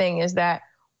biggest thing is that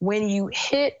when you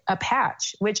hit a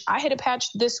patch, which I hit a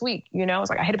patch this week, it's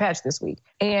like I hit a patch this week.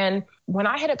 And when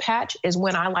I hit a patch is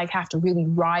when I like have to really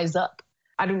rise up.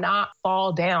 I do not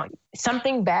fall down.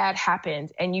 Something bad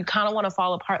happened and you kind of want to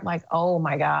fall apart like, oh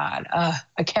my God,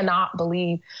 I cannot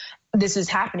believe this is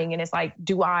happening. And it's like,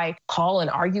 do I call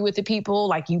and argue with the people?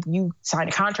 Like you signed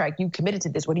a contract, you committed to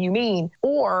this. What do you mean?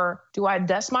 Or do I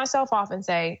dust myself off and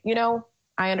say,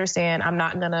 I understand. I'm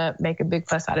not going to make a big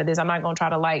fuss out of this. I'm not going to try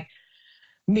to like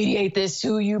mediate this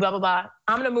to you, blah, blah, blah.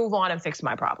 I'm going to move on and fix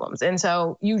my problems. And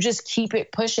so you just keep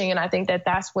it pushing. And I think that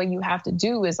that's what you have to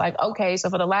do is like, okay, so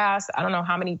for the last, I don't know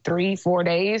how many, 3-4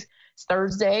 days, it's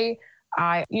Thursday,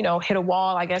 I, hit a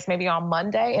wall, I guess maybe on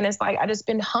Monday. And it's like, I just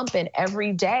been humping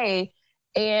every day.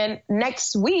 And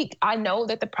next week, I know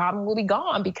that the problem will be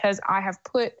gone because I have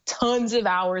put tons of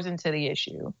hours into the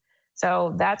issue.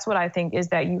 So that's what I think, is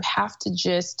that you have to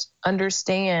just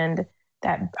understand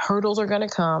that hurdles are going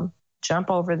to come.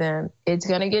 Jump over them. It's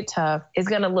going to get tough. It's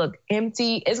going to look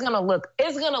empty. It's going to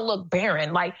look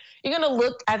barren. Like you're going to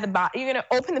look at the bottom, you're going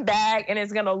to open the bag and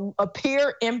it's going to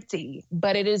appear empty,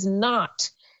 but it is not.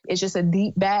 It's just a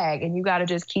deep bag and you got to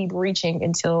just keep reaching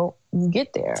until you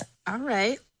get there. All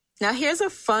right. Now here's a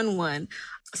fun one.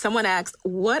 Someone asked,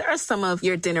 what are some of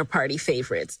your dinner party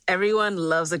favorites? Everyone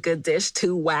loves a good dish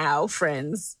to wow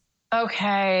friends.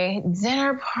 Okay.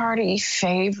 Dinner party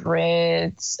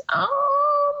favorites.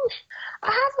 I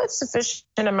have a sufficient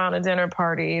amount of dinner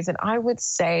parties, and I would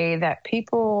say that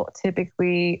people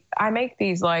typically, I make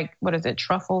these like,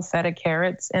 truffle feta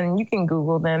carrots, and you can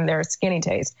Google them, they're skinny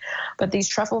taste. But these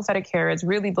truffle feta carrots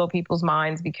really blow people's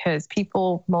minds because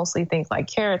people mostly think like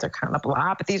carrots are kind of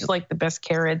blah, but these are like the best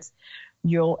carrots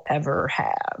you'll ever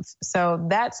have. So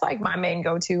that's like my main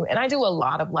go-to. And I do a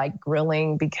lot of like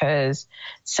grilling because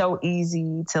it's so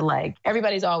easy to like,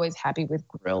 everybody's always happy with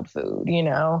grilled food,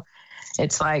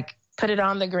 It's like, put it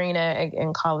on the green egg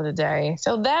and call it a day.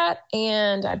 So that,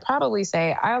 and I'd probably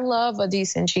say I love a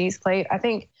decent cheese plate. I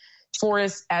think for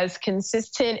as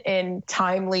consistent and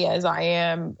timely as I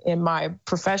am in my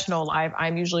professional life,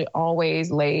 I'm usually always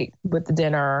late with the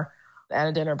dinner at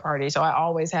a dinner party. So I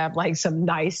always have like some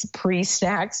nice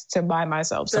pre-snacks to buy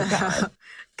myself some time.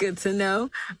 Good to know.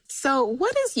 So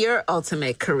what is your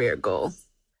ultimate career goal?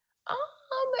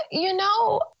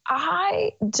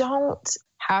 I don't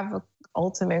have a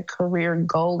ultimate career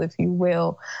goal, if you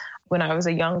will. When I was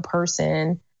a young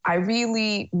person, I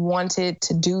really wanted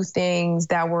to do things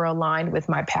that were aligned with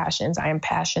my passions. I am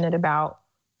passionate about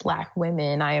Black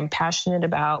women. I am passionate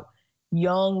about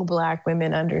young Black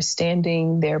women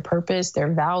understanding their purpose,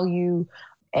 their value,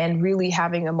 and really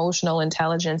having emotional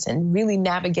intelligence and really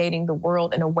navigating the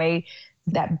world in a way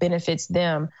that benefits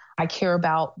them. I care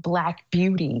about Black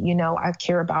beauty. I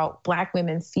care about Black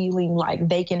women feeling like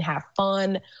they can have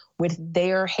fun with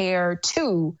their hair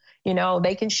too.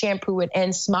 They can shampoo it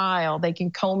and smile. They can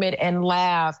comb it and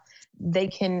laugh. They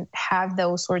can have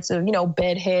those sorts of,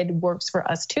 bedhead works for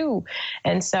us too.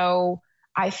 And so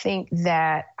I think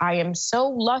that I am so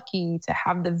lucky to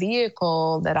have the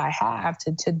vehicle that I have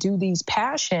to do these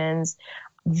passions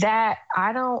that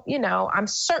I don't, I'm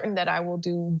certain that I will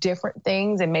do different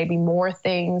things and maybe more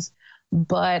things,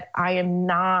 but I'm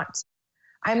not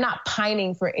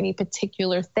pining for any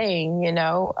particular thing,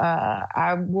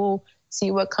 I will see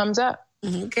what comes up.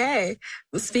 Okay.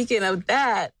 Well, speaking of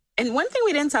that, and one thing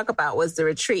we didn't talk about was the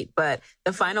retreat, but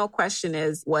the final question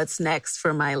is, what's next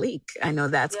for Myleik? I know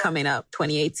that's coming up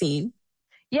 2018.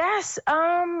 Yes.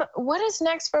 What is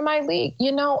next for Myleik?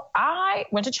 I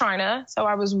went to China, so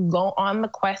I was on the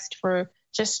quest for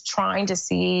just trying to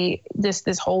see this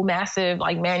whole massive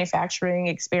like manufacturing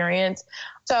experience.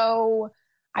 So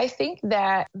I think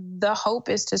that the hope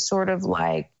is to sort of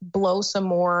like blow some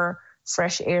more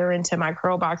fresh air into my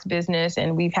curl box business,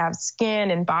 and we have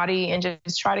skin and body, and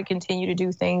just try to continue to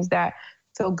do things that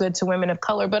feel good to women of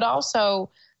color, but also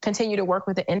continue to work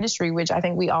with the industry, which I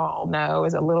think we all know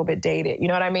is a little bit dated. You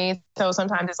know what I mean? So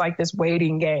sometimes it's like this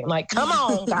waiting game, like, come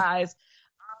on, guys.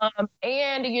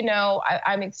 And, you know,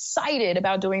 I'm excited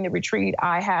about doing the retreat.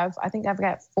 I think I've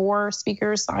got 4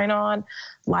 speakers sign on.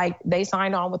 Like, they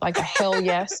signed on with like a hell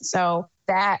yes. So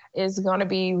that is going to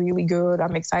be really good.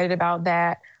 I'm excited about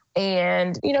that.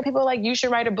 And, you know, people are like, you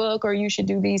should write a book or you should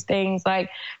do these things, like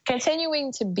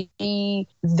continuing to be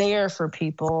there for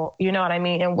people, you know what I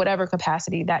mean, in whatever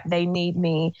capacity that they need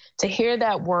me to hear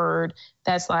that word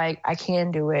that's like, I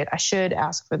can do it. I should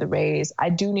ask for the raise. I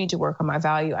do need to work on my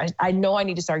value. I know I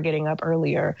need to start getting up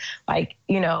earlier. Like,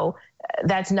 you know,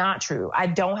 that's not true. I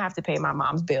don't have to pay my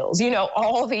mom's bills. You know,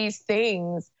 all these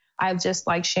things I just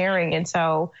like sharing. And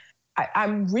so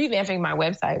I'm revamping my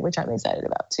website, which I'm excited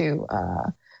about too.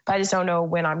 But I just don't know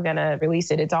when I'm going to release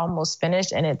it. It's almost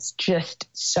finished and it's just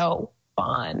so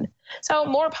fun. So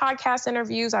more podcast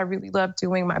interviews. I really love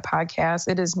doing my podcast.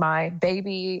 It is my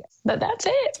baby. But that's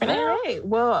it for now. All right.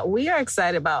 Well, we are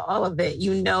excited about all of it.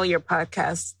 You know, your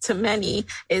podcast to many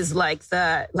is like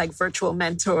the virtual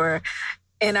mentor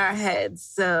in our heads.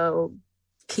 So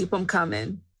keep them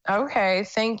coming. Okay.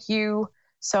 Thank you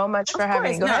so much for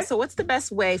having me. Go ahead. So what's the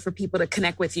best way for people to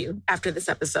connect with you after this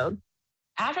episode?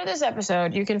 After this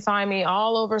episode, you can find me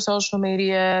all over social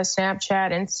media,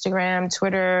 Snapchat, Instagram,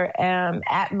 Twitter,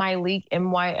 at Myleik,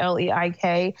 Myleik.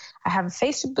 I have a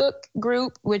Facebook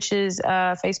group, which is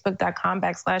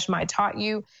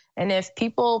facebook.com/mytaughtyou. And if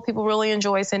people really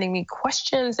enjoy sending me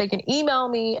questions, they can email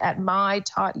me at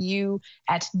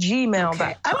mytaughtyou@gmail.com.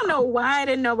 Okay. I don't know why I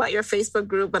didn't know about your Facebook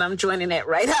group, but I'm joining it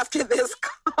right after this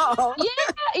call. Yeah,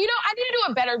 you know, I need to do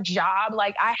a better job.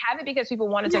 Like, I have it because people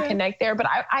wanted to connect there, but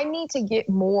I need to get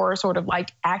more sort of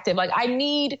like active. Like, I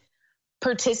need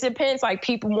participants, like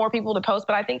more people to post,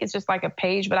 but I think it's just like a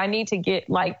page, but I need to get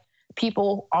like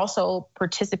people also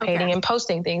participating and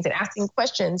posting things and asking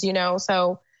questions, you know?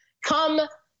 So come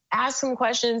ask some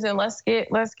questions and let's get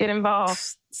involved.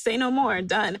 Say no more.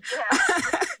 Done.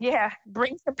 Yeah.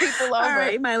 Bring some people over. All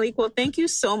right, Myleik. Well, thank you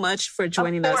so much for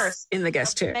joining us in the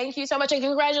guest chair. Thank you so much. And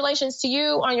congratulations to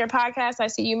you on your podcast. I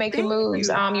see you making moves.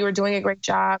 You were doing a great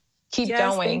job. Keep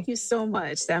going. Thank you so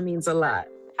much. That means a lot.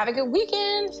 Have a good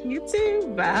weekend. You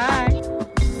too. Bye.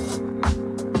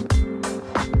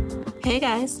 Hey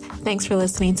guys, thanks for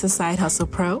listening to Side Hustle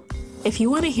Pro. If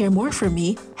you want to hear more from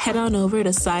me, head on over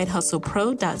to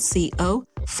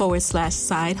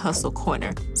sidehustlepro.co/Side Hustle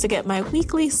Corner to get my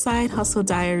weekly Side Hustle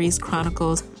Diaries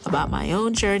chronicles about my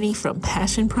own journey from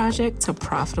passion project to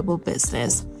profitable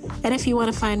business. And if you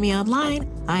want to find me online,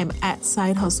 I'm at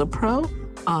Side Hustle Pro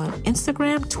on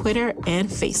Instagram, Twitter, and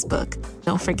Facebook.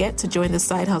 Don't forget to join the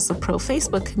Side Hustle Pro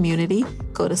Facebook community.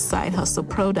 Go to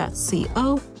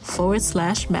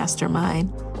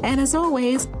sidehustlepro.co/mastermind. And as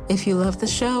always, if you love the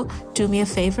show, do me a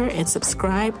favor and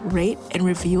subscribe, rate, and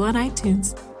review on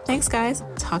iTunes. Thanks, guys.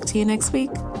 Talk to you next week.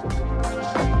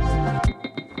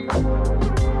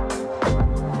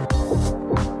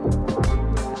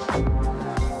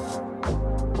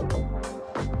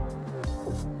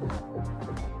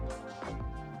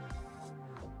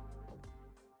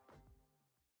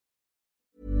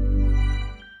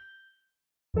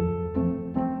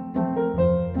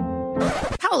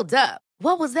 Hold up.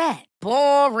 What was that?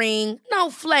 Boring. No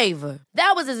flavor.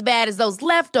 That was as bad as those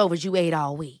leftovers you ate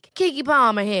all week. Keke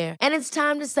Palmer here, and it's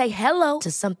time to say hello to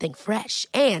something fresh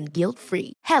and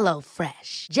guilt-free. Hello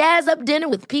Fresh. Jazz up dinner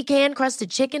with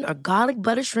pecan-crusted chicken or garlic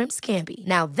butter shrimp scampi.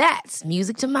 Now that's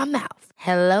music to my mouth.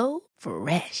 Hello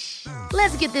Fresh.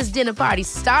 Let's get this dinner party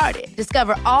started.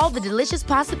 Discover all the delicious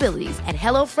possibilities at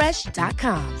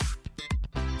HelloFresh.com.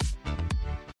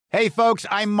 Hey, folks,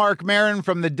 I'm Mark Maron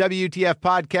from the WTF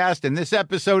Podcast, and this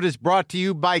episode is brought to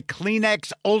you by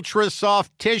Kleenex Ultra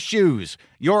Soft Tissues,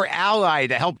 your ally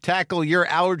to help tackle your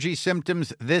allergy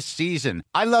symptoms this season.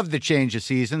 I love the change of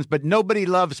seasons, but nobody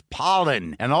loves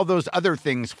pollen and all those other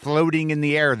things floating in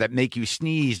the air that make you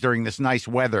sneeze during this nice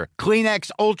weather.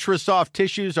 Kleenex Ultra Soft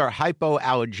Tissues are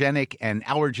hypoallergenic and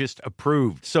allergist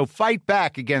approved, so fight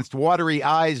back against watery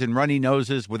eyes and runny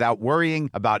noses without worrying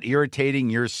about irritating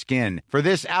your skin. For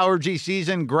this allergy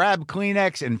season, grab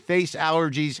Kleenex and face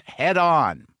allergies head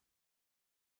on.